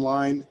is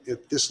online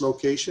at this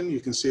location.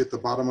 You can see at the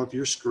bottom of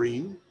your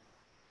screen.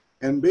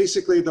 And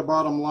basically the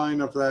bottom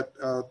line of that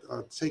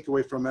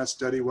takeaway from that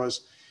study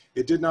was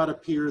it did not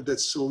appear that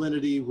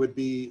salinity would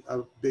be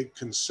a big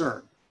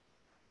concern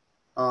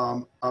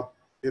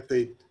if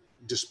they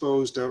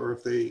disposed or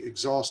if they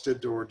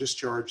exhausted or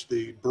discharged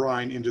the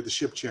brine into the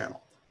ship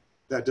channel.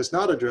 That does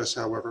not address,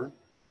 however,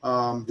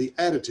 the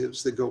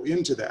additives that go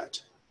into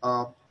that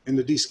in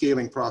the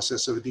descaling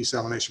process of the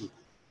desalination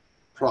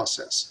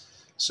process.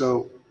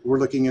 So we're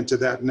looking into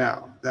that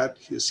now. That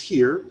is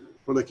here.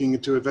 We're looking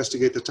to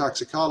investigate the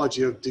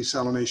toxicology of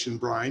desalination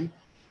brine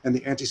and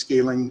the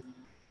anti-scaling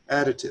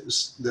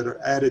additives that are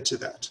added to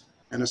that.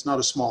 And it's not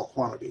a small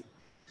quantity.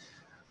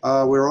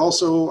 We're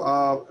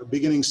also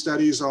beginning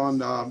studies on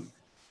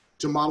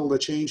to model the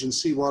change in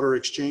seawater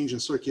exchange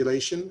and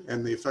circulation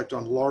and the effect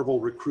on larval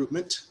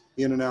recruitment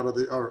in and out of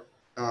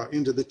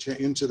into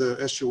the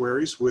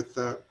estuaries with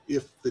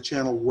if the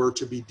channel were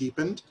to be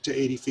deepened to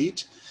 80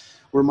 feet.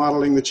 We're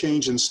modeling the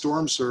change in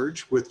storm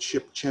surge with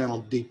ship channel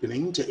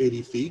deepening to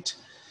 80 feet.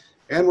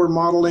 And we're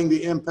modeling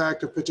the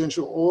impact of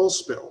potential oil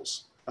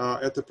spills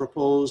at the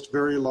proposed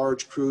Very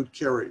Large Crude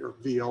Carrier,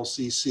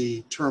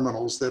 VLCC,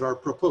 terminals that are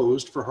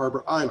proposed for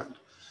Harbor Island.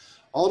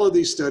 All of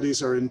these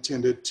studies are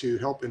intended to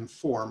help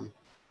inform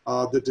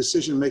the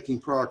decision-making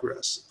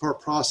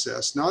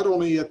process, not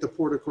only at the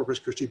Port of Corpus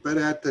Christi, but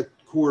at the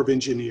Corps of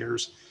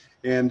Engineers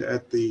and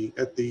at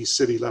the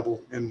city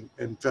level and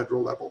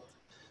federal level.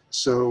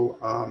 So,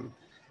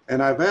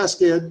 and I've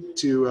asked Ed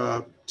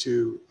to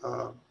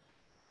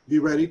be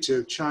ready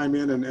to chime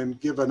in and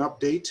give an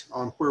update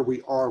on where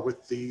we are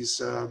with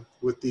these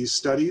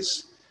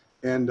studies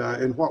and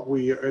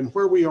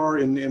where we are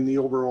in the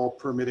overall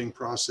permitting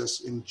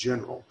process in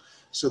general,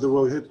 so that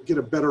we'll get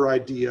a better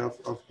idea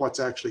of what's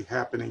actually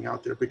happening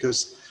out there,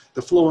 because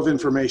the flow of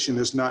information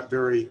is not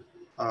very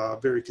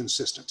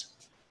consistent.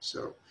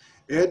 So,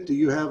 Ed, do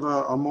you have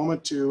a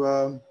moment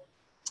to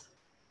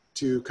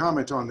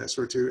comment on this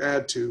or to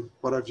add to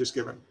what I've just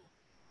given?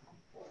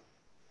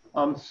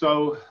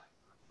 So,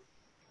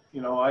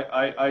 you know,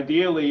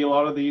 ideally, a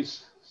lot of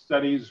these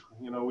studies,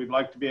 you know, we'd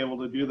like to be able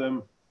to do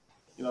them,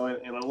 you know,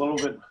 in a little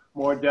bit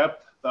more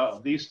depth.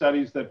 These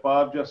studies that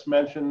Bob just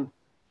mentioned,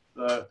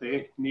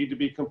 they need to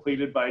be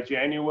completed by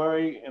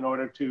January in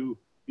order to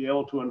be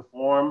able to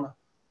inform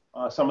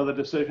some of the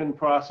decision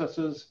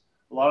processes.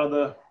 A lot of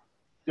the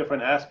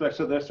different aspects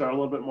of this are a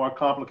little bit more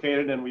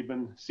complicated, and we've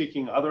been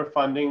seeking other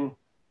funding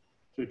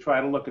to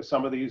try to look at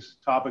some of these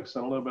topics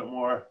in a little bit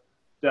more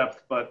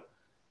depth, but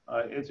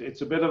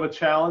it's a bit of a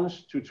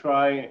challenge to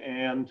try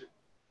and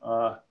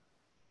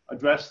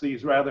address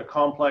these rather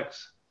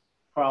complex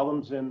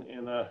problems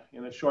in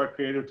a short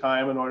period of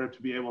time in order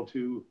to be able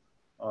to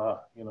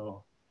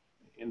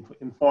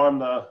inform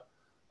the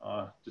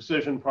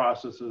decision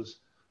processes.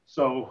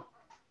 So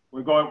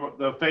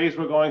the phase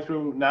we're going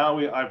through now,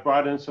 I've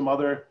brought in some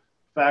other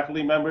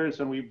faculty members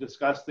and we've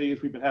discussed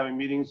these. We've been having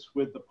meetings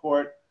with the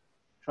port,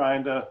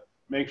 trying to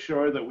make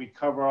sure that we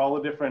cover all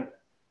the different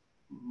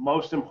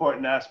most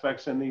important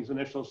aspects in these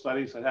initial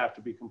studies that have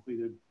to be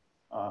completed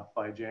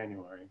by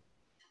January.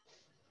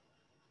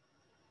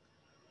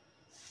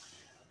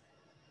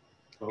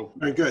 So,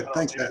 very good.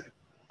 Thanks, Ed.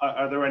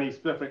 Are there any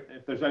specific,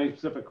 if there's any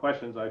specific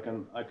questions, I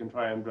can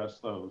try and address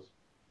those.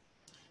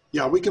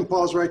 Yeah, we can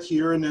pause right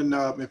here, and then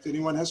if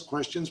anyone has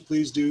questions,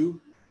 please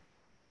do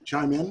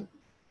chime in.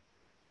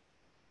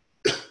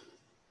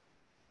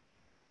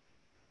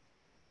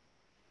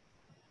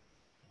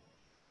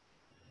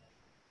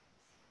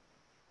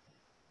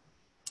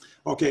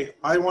 Okay,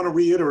 I want to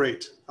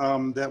reiterate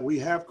that we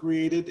have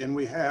created, and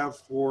we have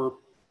for,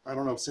 I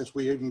don't know, since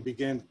we even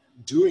began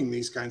doing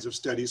these kinds of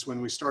studies,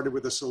 when we started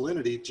with the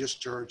salinity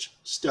discharge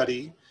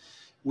study,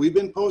 we've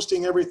been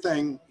posting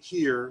everything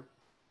here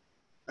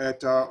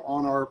at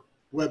on our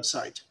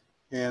website.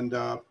 And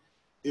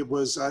it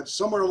was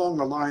somewhere along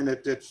the line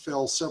that it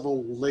fell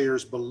several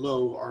layers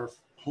below our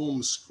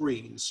home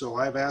screen. So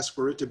I've asked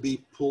for it to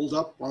be pulled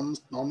up on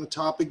the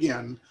top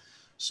again,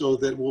 so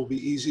that it will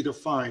be easy to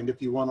find if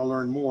you want to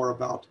learn more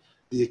about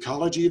the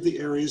ecology of the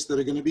areas that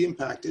are going to be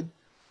impacted,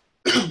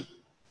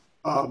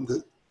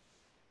 the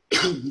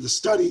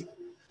study,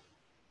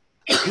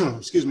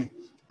 excuse me,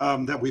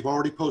 that we've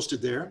already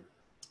posted there,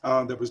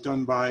 that was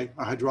done by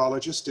a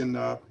hydrologist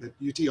at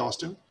UT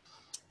Austin,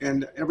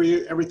 and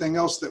everything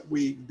else that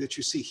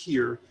you see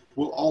here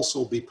will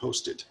also be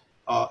posted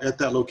at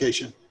that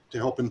location to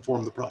help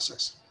inform the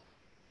process.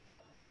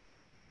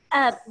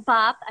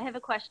 Bob, I have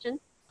a question.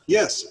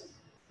 Yes.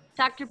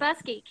 Dr.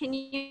 Buskey, can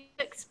you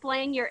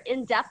explain your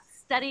in-depth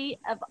study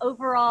of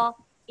overall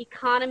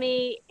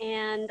economy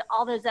and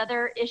all those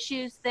other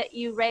issues that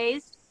you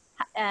raised?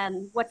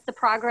 What's the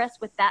progress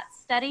with that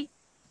study?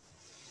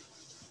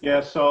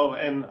 Yeah, so,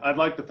 and I'd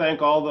like to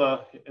thank all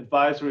the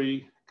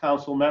advisory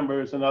council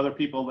members and other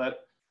people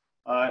that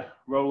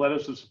wrote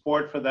letters of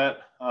support for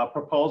that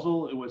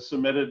proposal. It was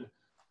submitted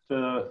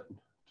to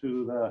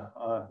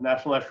the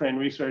National Estuarine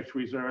Research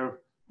Reserve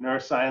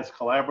Neuroscience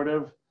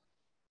Collaborative.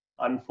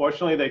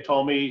 Unfortunately, they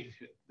told me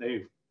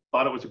they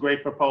thought it was a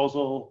great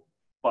proposal,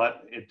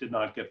 but it did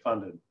not get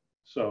funded.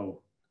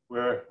 So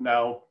we're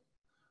now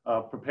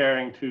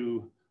preparing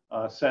to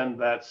send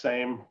that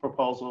same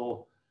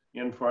proposal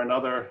in for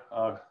another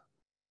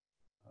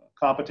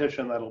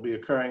competition that'll be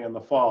occurring in the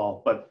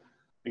fall. But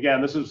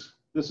again, this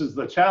is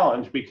the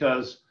challenge,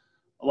 because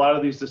a lot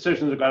of these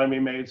decisions are going to be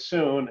made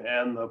soon,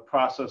 and the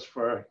process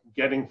for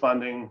getting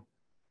funding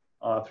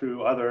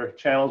through other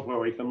channels where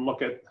we can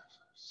look at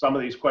some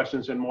of these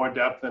questions in more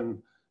depth and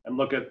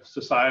look at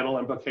societal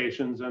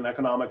implications and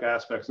economic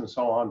aspects and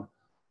so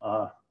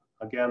on.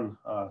 Again,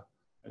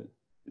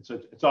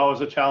 it's always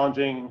a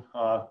challenging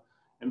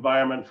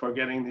environment for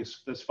getting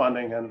this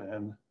funding,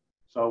 and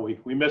so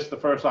we missed the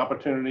first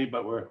opportunity,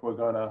 but we're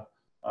going to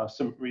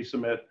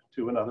resubmit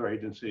to another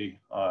agency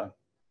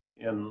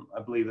in, I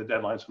believe the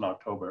deadline's in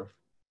October.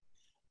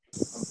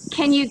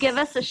 Can you give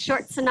us a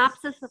short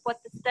synopsis of what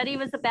the study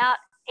was about,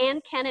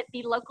 and can it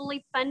be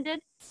locally funded,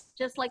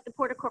 just like the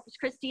Port of Corpus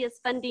Christi is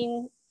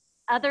funding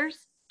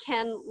others?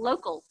 Can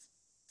locals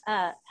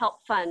help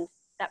fund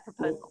that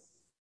proposal?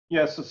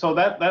 Yes, so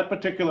that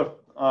particular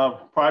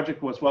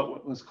project was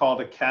what was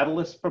called a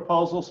catalyst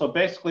proposal. So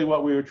basically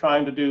what we were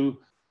trying to do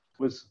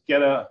was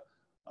get a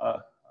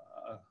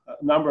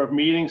number of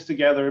meetings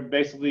together,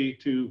 basically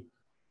to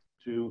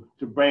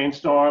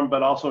brainstorm,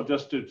 but also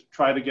just to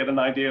try to get an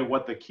idea of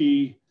what the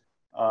key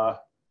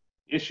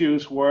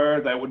issues were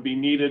that would be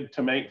needed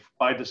to make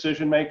by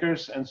decision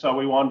makers. And so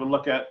we wanted to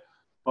look at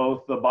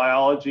both the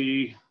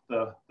biology,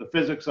 the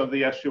physics of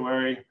the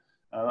estuary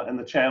and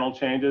the channel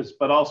changes,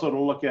 but also to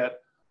look at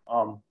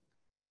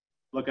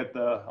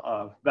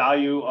the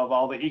value of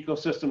all the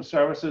ecosystem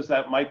services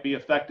that might be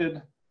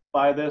affected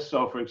by this.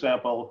 So for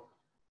example,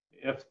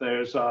 if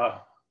there's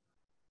a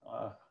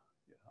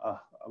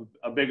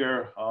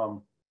bigger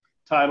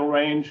tidal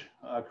range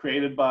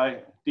created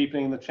by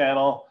deepening the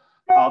channel,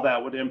 how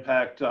that would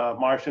impact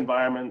marsh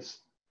environments,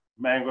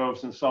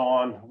 mangroves, and so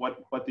on,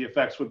 what the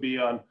effects would be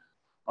on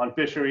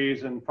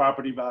fisheries and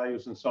property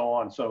values and so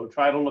on. So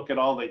try to look at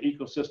all the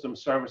ecosystem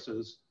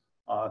services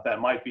that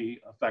might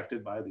be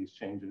affected by these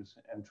changes,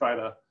 and try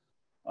to,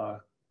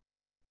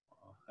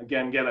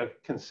 again, get a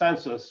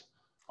consensus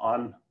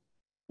on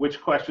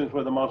which questions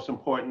were the most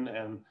important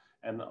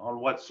and on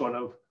what sort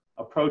of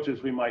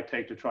approaches we might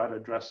take to try to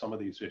address some of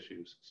these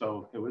issues.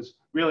 So it was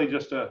really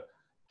just to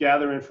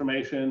gather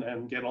information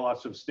and get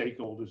lots of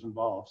stakeholders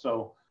involved.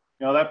 So,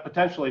 you know, that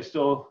potentially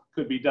still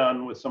could be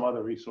done with some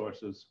other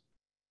resources.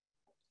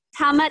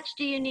 How much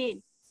do you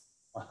need?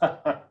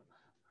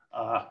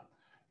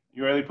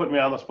 You really put me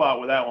on the spot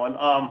with that one.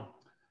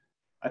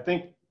 I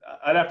think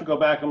I'd have to go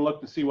back and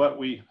look to see what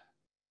we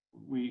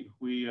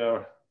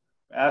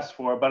asked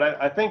for, but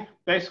I think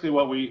basically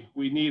what we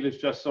need is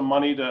just some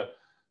money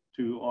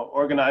to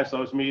organize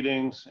those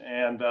meetings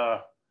and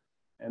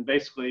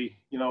basically,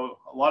 you know,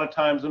 a lot of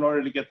times in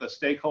order to get the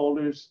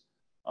stakeholders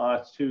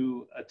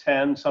to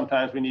attend,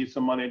 sometimes we need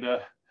some money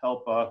to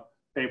help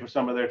pay for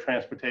some of their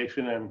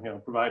transportation and, you know,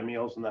 provide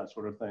meals and that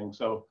sort of thing.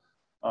 So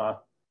it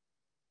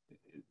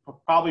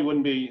probably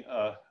wouldn't be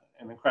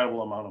an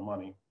incredible amount of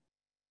money.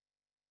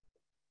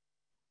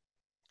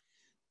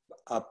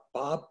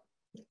 Bob?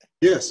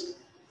 Yes.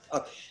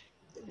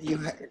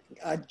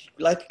 I'd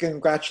like to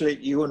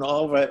congratulate you and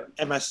all of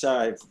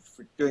MSI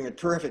for doing a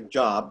terrific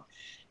job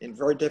in a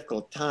very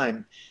difficult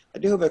time. I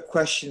do have a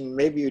question,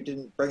 maybe you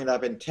didn't bring it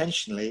up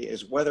intentionally,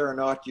 is whether or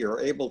not you're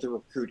able to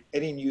recruit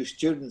any new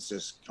students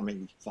this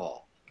coming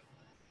fall.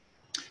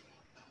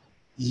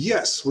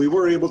 Yes, we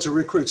were able to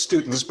recruit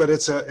students, but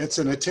it's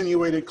an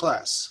attenuated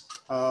class.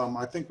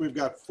 I think we've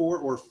got 4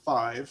 or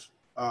 5.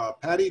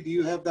 Patty, do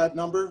you have that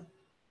number?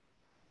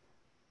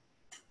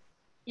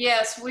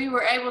 Yes, we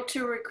were able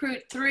to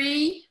recruit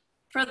 3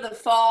 for the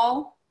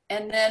fall.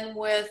 And then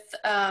with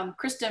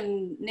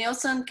Kristen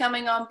Nielsen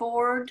coming on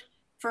board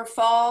for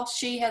fall,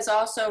 she has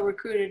also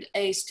recruited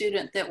a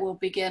student that will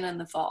begin in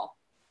the fall.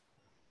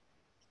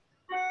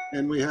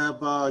 And we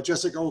have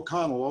Jessica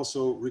O'Connell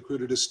also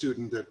recruited a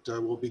student that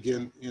will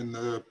begin in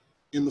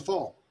the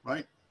fall,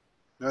 right?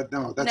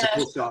 No, that's a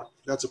postdoc.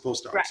 That's a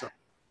postdoc. Right. So.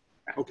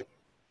 Okay.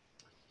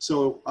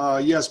 So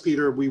yes,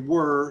 Peter, we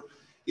were.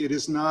 It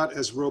is not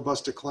as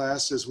robust a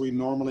class as we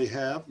normally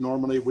have.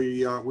 Normally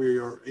we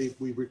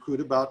recruit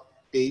about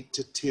 8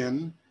 to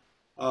 10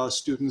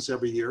 students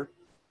every year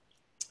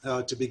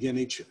to begin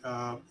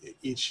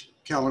each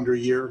calendar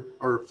year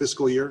or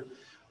fiscal year.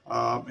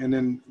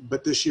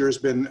 But this year has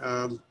been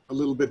a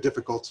little bit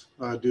difficult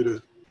due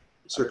to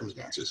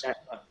circumstances.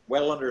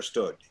 Well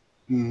understood.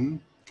 Mm-hmm.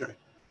 Okay.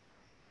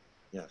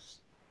 Yes.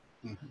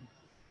 Mm-hmm.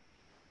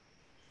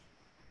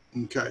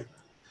 Okay.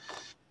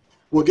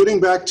 Well, getting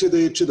back to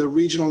the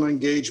regional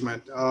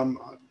engagement,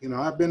 you know,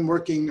 I've been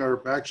working,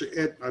 or actually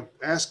I've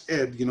asked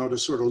Ed, you know, to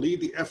sort of lead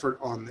the effort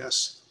on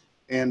this,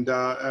 and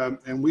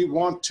we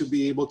want to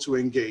be able to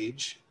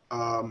engage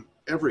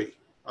every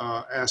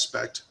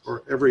aspect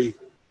or every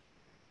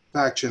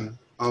faction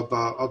of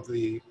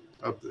the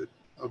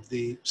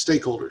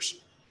stakeholders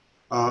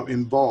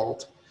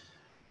involved.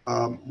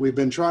 We've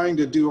been trying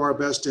to do our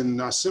best in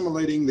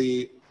assimilating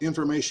the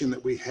information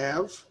that we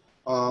have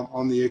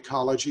on the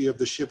ecology of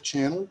the ship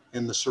channel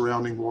and the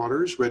surrounding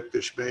waters,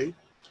 Redfish Bay.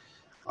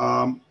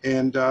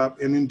 And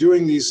in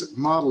doing these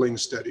modeling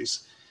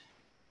studies,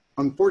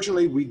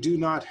 unfortunately, we do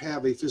not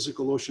have a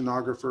physical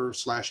oceanographer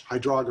 /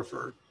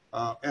 hydrographer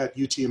at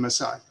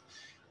UTMSI.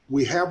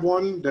 We have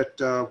one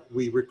that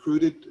we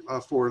recruited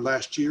for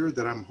last year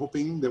that I'm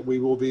hoping that we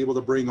will be able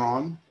to bring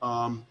on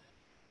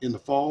in the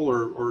fall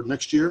or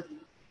next year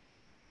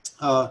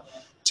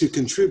to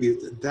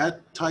contribute that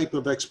type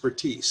of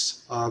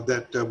expertise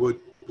that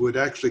would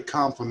actually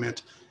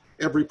complement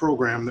every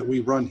program that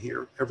we run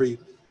here, every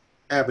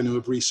avenue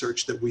of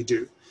research that we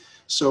do.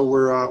 So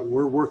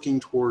we're working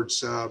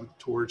towards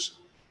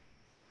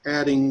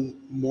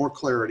adding more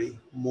clarity,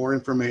 more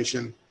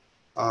information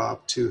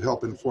to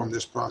help inform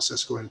this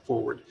process going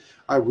forward.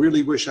 I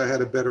really wish I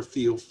had a better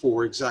feel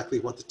for exactly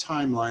what the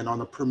timeline on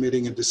the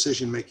permitting and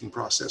decision-making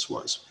process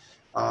was.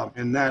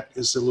 And that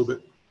is a little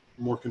bit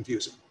more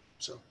confusing,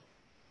 so.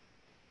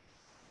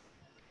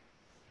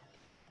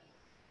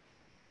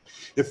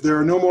 If there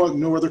are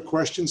no other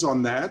questions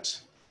on that,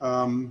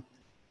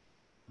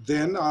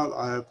 then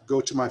I'll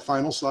go to my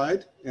final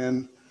slide.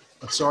 And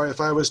I'm sorry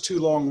if I was too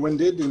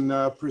long-winded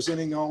in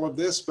presenting all of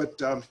this,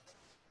 but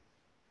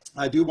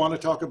I do want to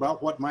talk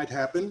about what might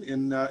happen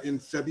in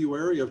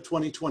February of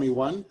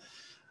 2021.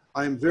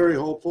 I'm very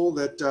hopeful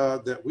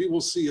that we will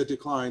see a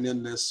decline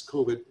in this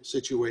COVID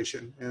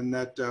situation, and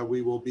that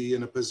we will be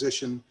in a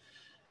position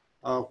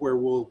where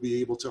we'll be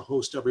able to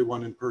host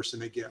everyone in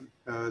person again.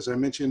 As I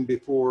mentioned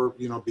before,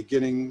 you know,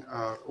 beginning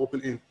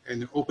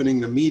opening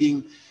the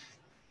meeting,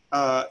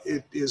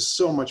 it is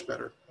so much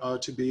better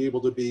to be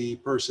able to be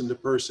person to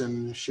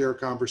person, share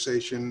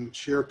conversation,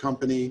 share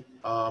company,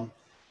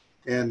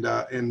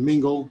 and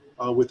mingle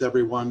with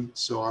everyone.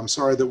 So I'm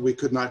sorry that we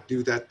could not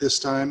do that this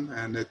time,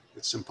 and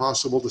it's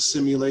impossible to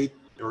simulate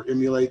or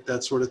emulate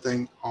that sort of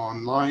thing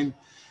online.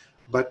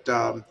 But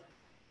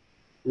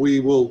we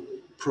will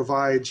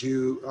provide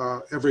you,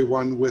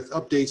 everyone, with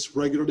updates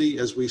regularly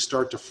as we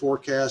start to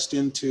forecast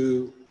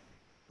into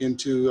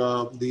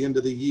the end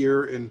of the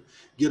year and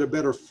get a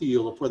better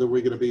feel of whether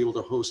we're going to be able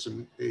to host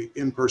an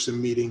in-person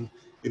meeting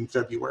in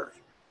February.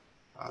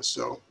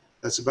 So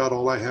that's about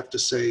all I have to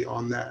say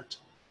on that.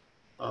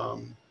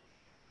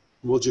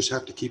 We'll just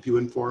have to keep you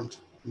informed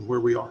on where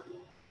we are.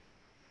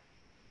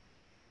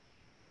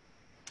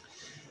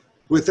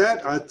 With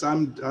that,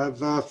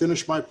 I've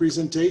finished my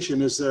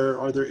presentation.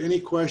 Are there any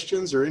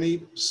questions or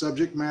any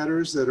subject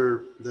matters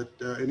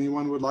that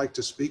anyone would like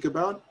to speak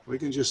about? We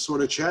can just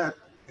sort of chat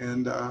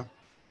and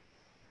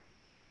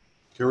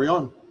carry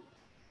on.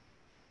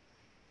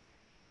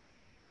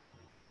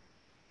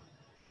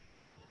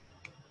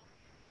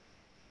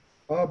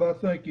 Bob, I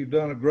think you've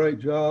done a great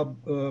job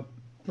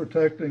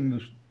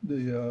protecting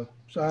the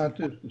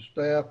scientists, the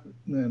staff,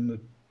 and the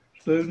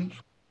students.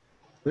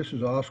 This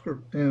is Oscar,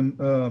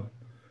 and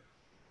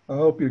I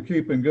hope you're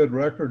keeping good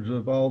records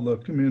of all the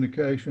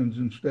communications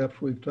and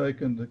steps we've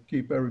taken to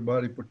keep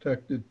everybody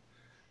protected.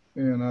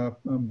 And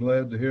I'm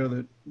glad to hear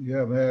that you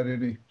haven't had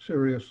any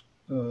serious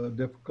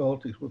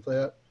difficulties with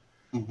that.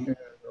 Mm-hmm. And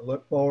I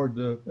look forward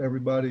to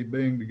everybody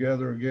being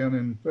together again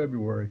in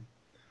February.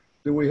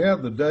 Do we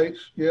have the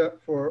dates yet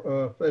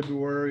for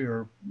February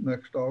or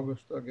next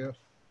August, I guess?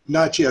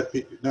 Not yet,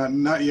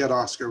 not yet,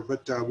 Oscar,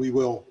 but we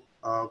will.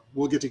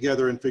 We'll get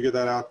together and figure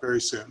that out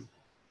very soon.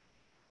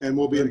 And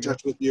we'll be in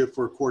touch with you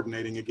for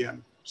coordinating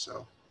again,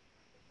 so.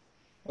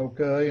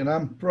 Okay, and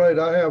I'm afraid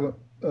I haven't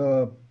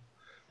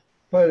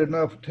paid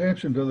enough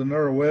attention to the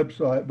NER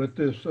website, but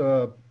this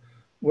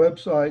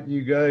website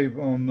you gave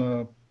on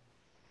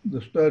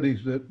the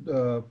studies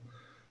that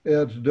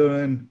Ed's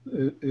doing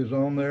is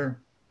on there?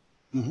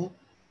 Mm-hmm.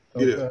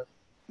 Okay, it is.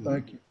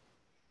 Thank you.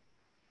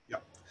 Yeah.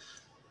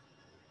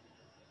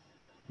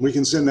 We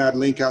can send that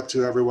link out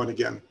to everyone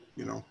again,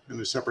 you know,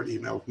 in a separate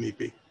email if need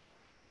be.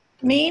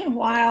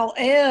 Meanwhile,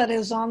 Ed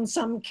is on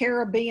some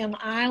Caribbean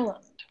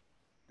island.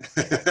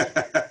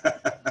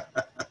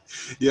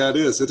 Yeah, it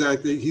is.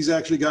 He's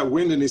actually got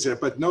wind in his hair,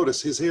 but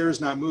notice his hair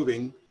is not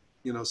moving,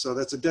 you know, so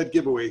that's a dead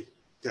giveaway,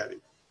 Daddy.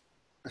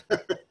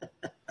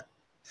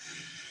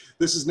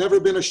 This has never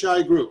been a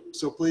shy group,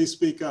 so please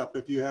speak up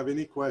if you have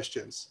any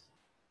questions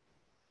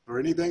or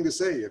anything to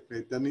say.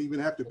 It doesn't even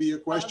have to be a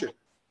question.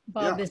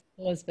 Bob, Yeah. This is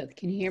Elizabeth.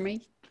 Can you hear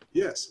me?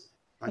 Yes.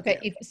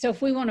 Okay, so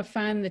if we want to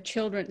find the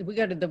children, we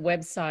go to the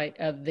website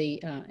of the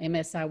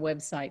MSI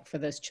website for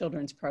those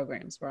children's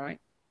programs, right?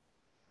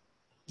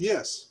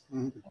 Yes,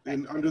 okay.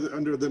 And under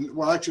the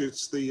well, actually,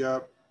 it's the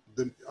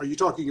are you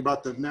talking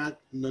about the NER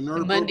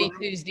Monday, program?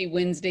 Tuesday,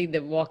 Wednesday, the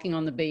walking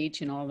on the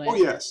beach and all that? Oh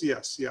yes,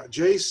 yes, yeah.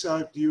 Jace,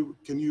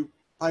 can you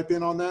pipe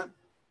in on that?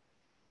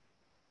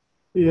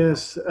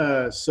 Yes,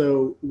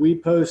 so we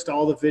post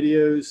all the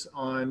videos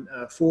on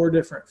 4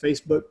 different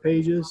Facebook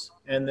pages,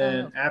 and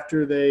then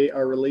after they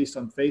are released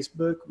on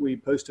Facebook, we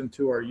post them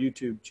to our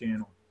YouTube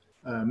channel,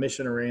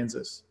 Mission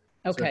Aransas.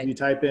 Okay. So if you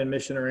type in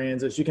Mission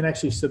Aransas, you can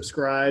actually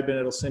subscribe, and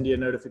it'll send you a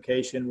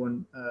notification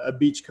when a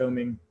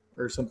beachcombing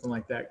or something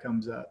like that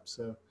comes up.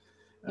 So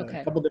a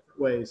couple different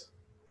ways.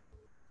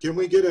 Can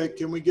we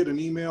get an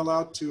email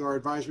out to our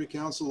advisory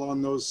council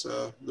on those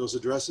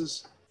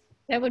addresses?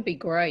 That would be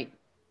great.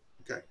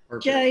 Okay.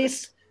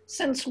 Jace,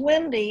 since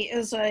Wendy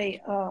is a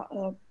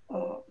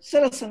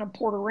citizen of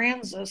Port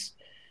Aransas,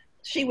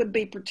 she would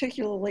be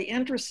particularly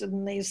interested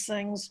in these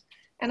things.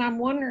 And I'm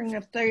wondering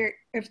if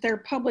they're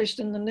published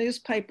in the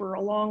newspaper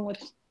along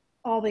with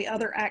all the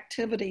other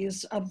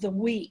activities of the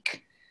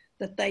week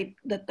that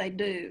they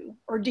do,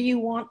 or do you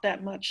want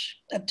that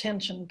much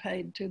attention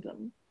paid to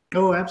them?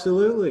 Oh,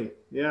 absolutely.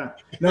 Yeah.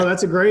 No,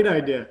 that's a great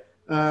idea.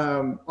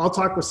 I'll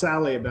talk with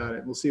Sally about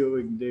it. We'll see what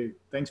we can do.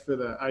 Thanks for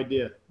the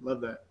idea.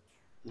 Love that.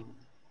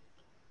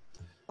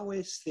 How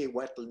is the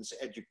Wetlands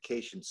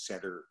Education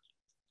Center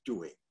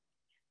doing?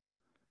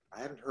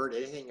 I haven't heard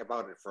anything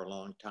about it for a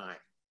long time.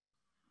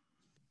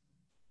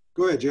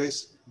 Go ahead,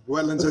 Jace.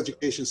 Wetlands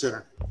Education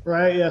Center.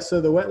 Right, yeah, so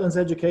the Wetlands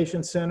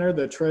Education Center,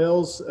 the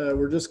trails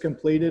were just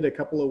completed a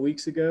couple of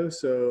weeks ago,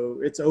 so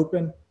it's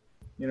open.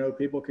 You know,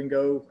 people can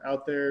go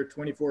out there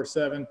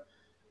 24/7.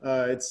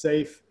 It's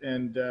safe,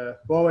 and,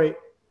 well, wait,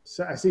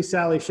 I see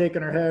Sally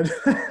shaking her head.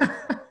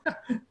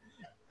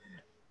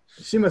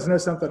 She must know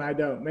something I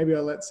don't. Maybe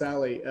I'll let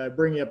Sally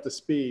bring you up to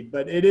speed,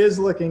 but it is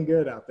looking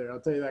good out there. I'll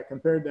tell you that,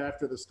 compared to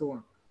after the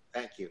storm.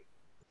 Thank you.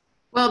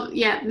 Well,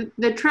 yeah,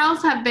 the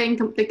trails have been,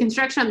 the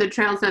construction of the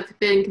trails have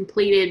been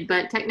completed,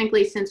 but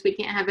technically since we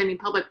can't have any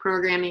public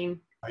programming,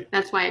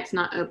 that's why it's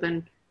not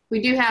open. We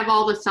do have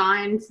all the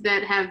signs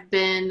that have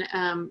been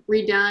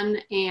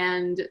redone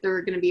and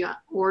they're going to be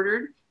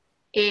ordered.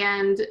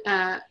 And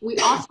we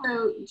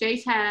also,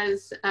 Jace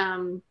has,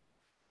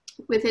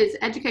 with his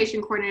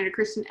education coordinator,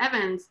 Kristen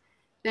Evans,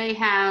 they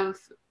have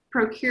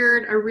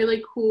procured a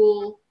really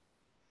cool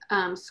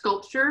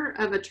sculpture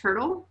of a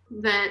turtle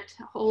that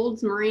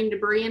holds marine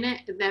debris in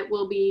it that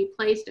will be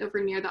placed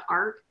over near the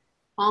Ark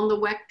on the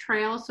WEC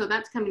trail. So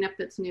that's coming up,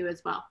 that's new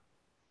as well.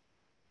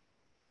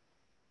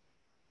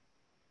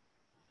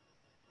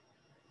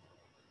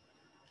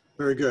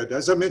 Very good.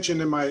 As I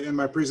mentioned in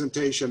my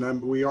presentation,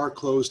 we are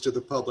closed to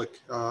the public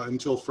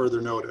until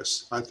further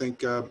notice. I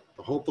think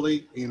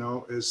hopefully, you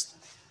know, as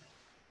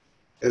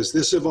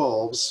this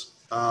evolves,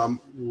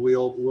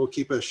 we'll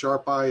keep a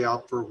sharp eye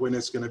out for when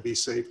it's going to be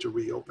safe to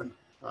reopen.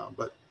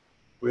 But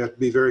we have to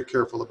be very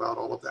careful about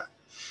all of that.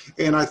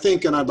 And I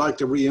think, and I'd like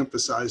to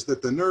reemphasize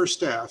that the NER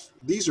staff,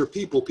 these are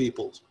people,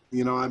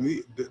 you know, I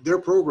mean, their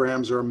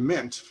programs are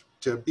meant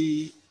to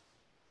be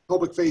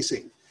public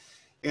facing.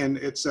 And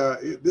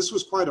this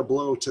was quite a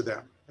blow to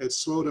them. It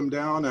slowed them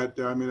down. It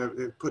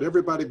put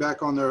everybody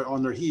back on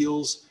their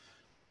heels,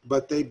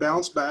 but they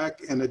bounced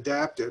back and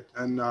adapted.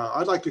 And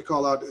I'd like to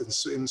call out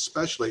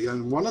especially,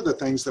 and one of the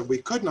things that we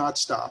could not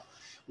stop,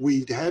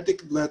 we had to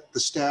let the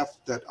staff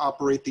that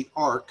operate the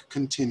ARC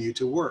continue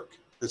to work.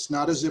 It's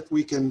not as if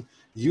we can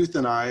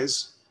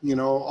euthanize,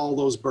 all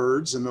those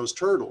birds and those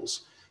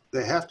turtles.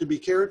 They have to be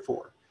cared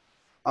for.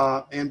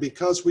 And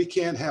because we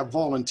can't have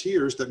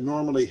volunteers that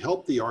normally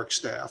help the ARC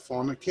staff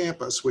on the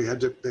campus, we had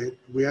to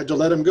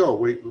let them go.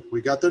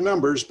 We got their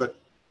numbers, but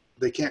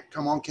they can't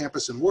come on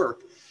campus and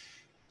work.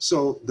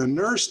 So the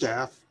nurse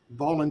staff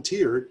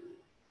volunteered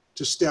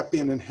to step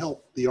in and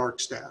help the ARC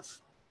staff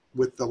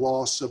with the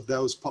loss of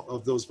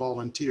those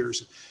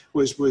volunteers.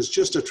 Was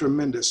just a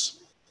tremendous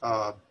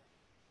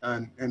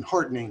and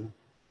heartening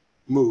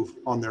move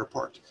on their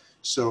part.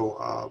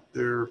 So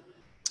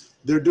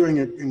they're doing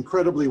it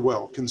incredibly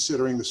well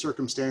considering the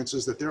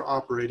circumstances that they're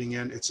operating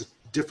in. It's a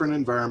different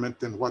environment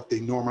than what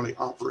they normally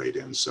operate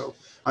in. So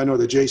I know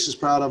that Jace is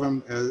proud of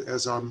them,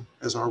 as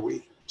are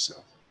we. So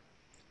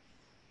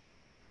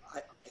I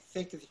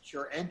think that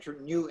your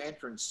new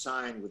entrance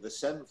sign with the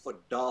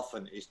 7-foot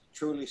dolphin is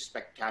truly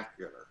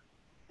spectacular.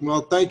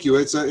 Well, thank you.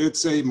 It's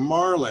a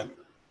marlin.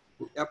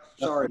 Yep,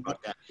 sorry about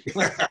that.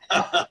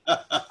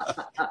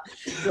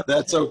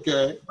 That's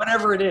okay.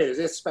 Whatever it is,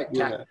 it's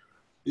spectacular.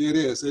 Yeah, it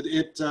is.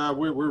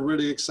 We're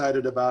really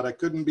excited about it.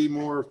 Couldn't be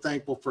more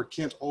thankful for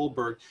Kent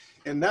Oldberg.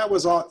 And that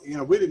was all,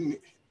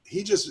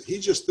 he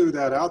just threw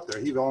that out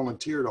there. He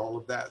volunteered all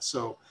of that.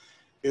 So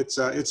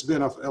it's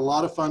been a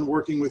lot of fun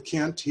working with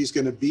Kent. He's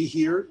going to be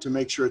here to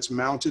make sure it's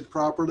mounted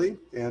properly.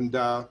 And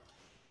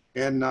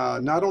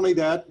not only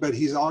that, but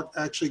he's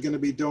actually going to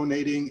be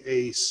donating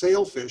a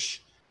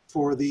sailfish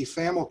for the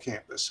FAML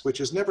campus, which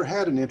has never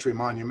had an entry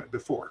monument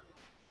before.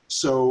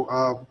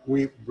 So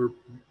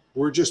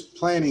we're just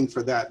planning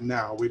for that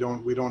now. We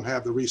don't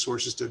have the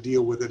resources to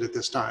deal with it at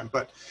this time,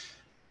 but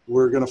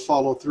we're going to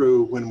follow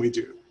through when we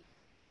do.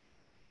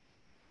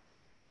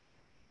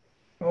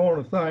 I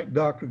want to thank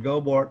Dr.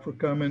 Gobart for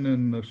coming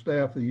and the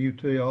staff of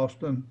UT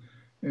Austin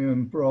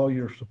and for all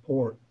your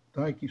support.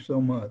 Thank you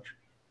so much.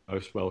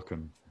 Most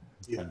welcome.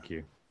 Yeah. Thank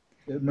you.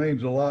 It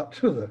means a lot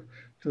to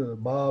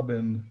Bob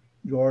and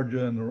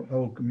Georgia and the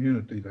whole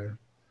community there.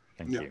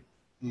 Thank you.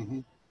 Mm-hmm.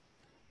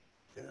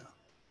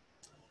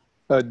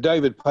 Yeah.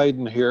 David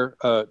Payden here.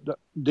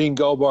 Dean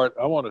Gobart,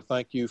 I want to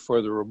thank you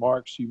for the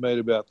remarks you made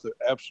about the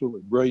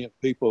absolutely brilliant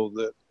people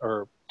that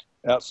are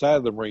outside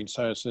of the Marine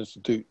Science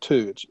Institute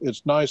too.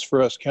 It's nice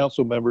for us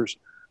council members to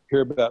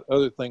hear about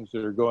other things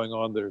that are going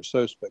on that are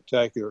so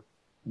spectacular.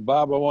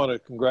 Bob, I want to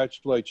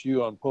congratulate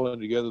you on pulling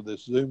together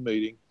this Zoom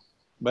meeting,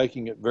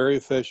 making it very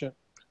efficient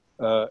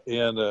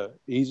and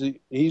easy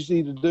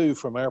to do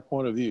from our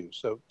point of view.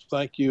 So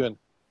thank you, and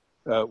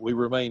we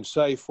remain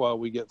safe while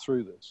we get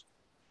through this.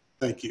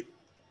 Thank you.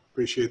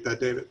 Appreciate that,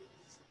 David.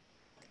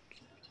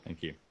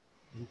 Thank you.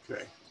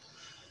 Okay.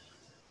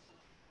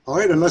 All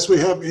right, unless we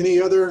have any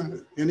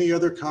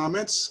other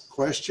comments,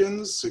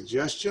 questions,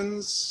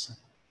 suggestions?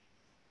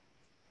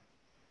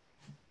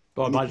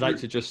 Bob, I'd like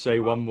to just say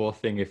one more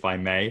thing, if I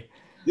may.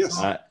 Yes.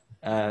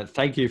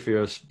 Thank you for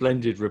your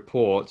splendid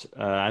report.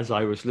 As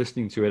I was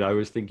listening to it, I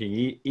was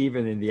thinking,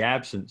 even in the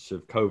absence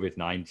of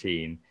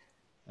COVID-19,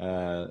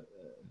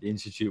 the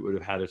Institute would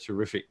have had a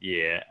terrific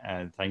year,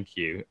 and thank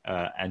you.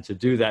 And to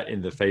do that in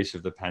the face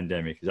of the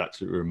pandemic is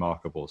absolutely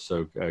remarkable.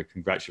 So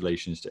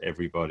congratulations to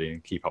everybody,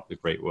 and keep up the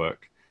great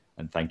work.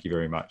 And thank you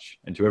very much.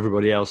 And to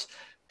everybody else,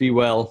 be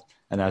well.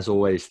 And as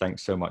always,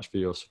 thanks so much for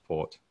your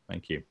support.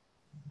 Thank you.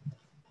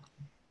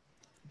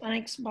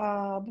 Thanks,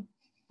 Bob.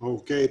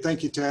 Okay,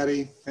 thank you,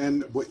 Taddy.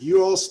 And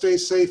you all stay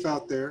safe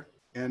out there.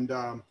 And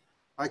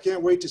I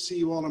can't wait to see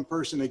you all in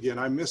person again.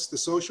 I miss the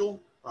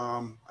social.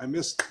 I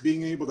miss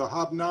being able to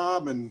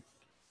hobnob and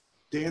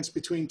dance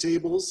between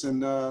tables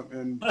and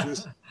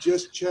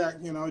just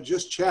chat,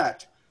 just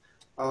chat.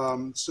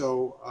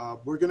 So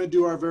we're going to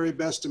do our very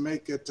best to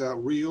make it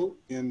real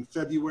in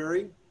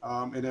February.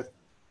 And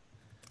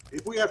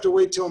if we have to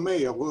wait till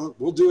May,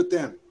 we'll do it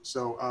then.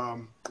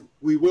 So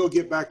we will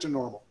get back to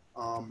normal.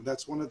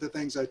 That's one of the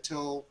things I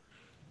tell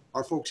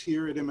our folks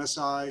here at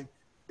MSI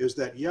is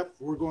that, yep,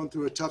 we're going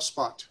through a tough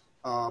spot,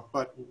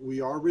 but we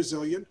are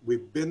resilient.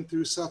 We've been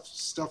through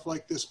stuff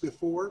like this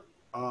before,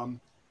 and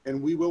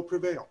we will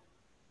prevail.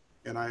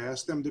 And I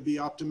ask them to be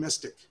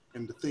optimistic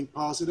and to think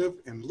positive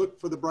and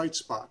look for the bright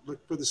spot,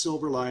 look for the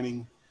silver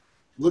lining,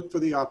 look for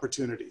the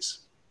opportunities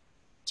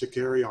to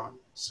carry on.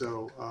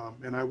 So,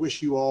 and I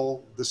wish you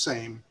all the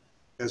same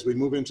as we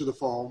move into the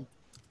fall.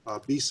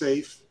 Be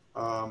safe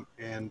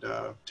and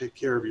take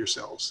care of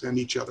yourselves and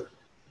each other.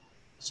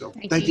 So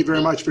thank you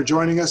very much for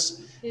joining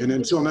us. And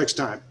until next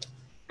time.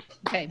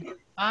 Okay.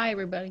 Bye,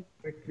 everybody.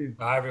 Thank you.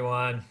 Bye,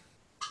 everyone.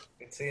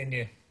 Good seeing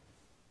you.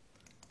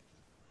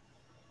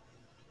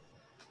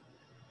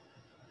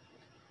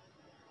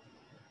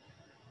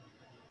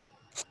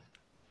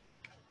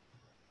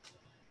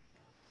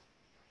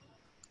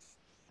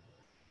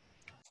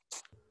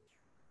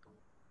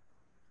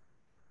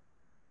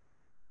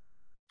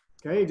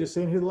 Okay, just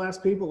seeing who the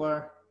last people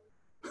are.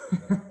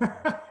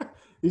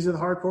 These are the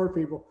hardcore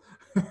people.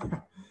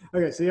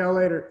 Okay, see y'all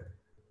later.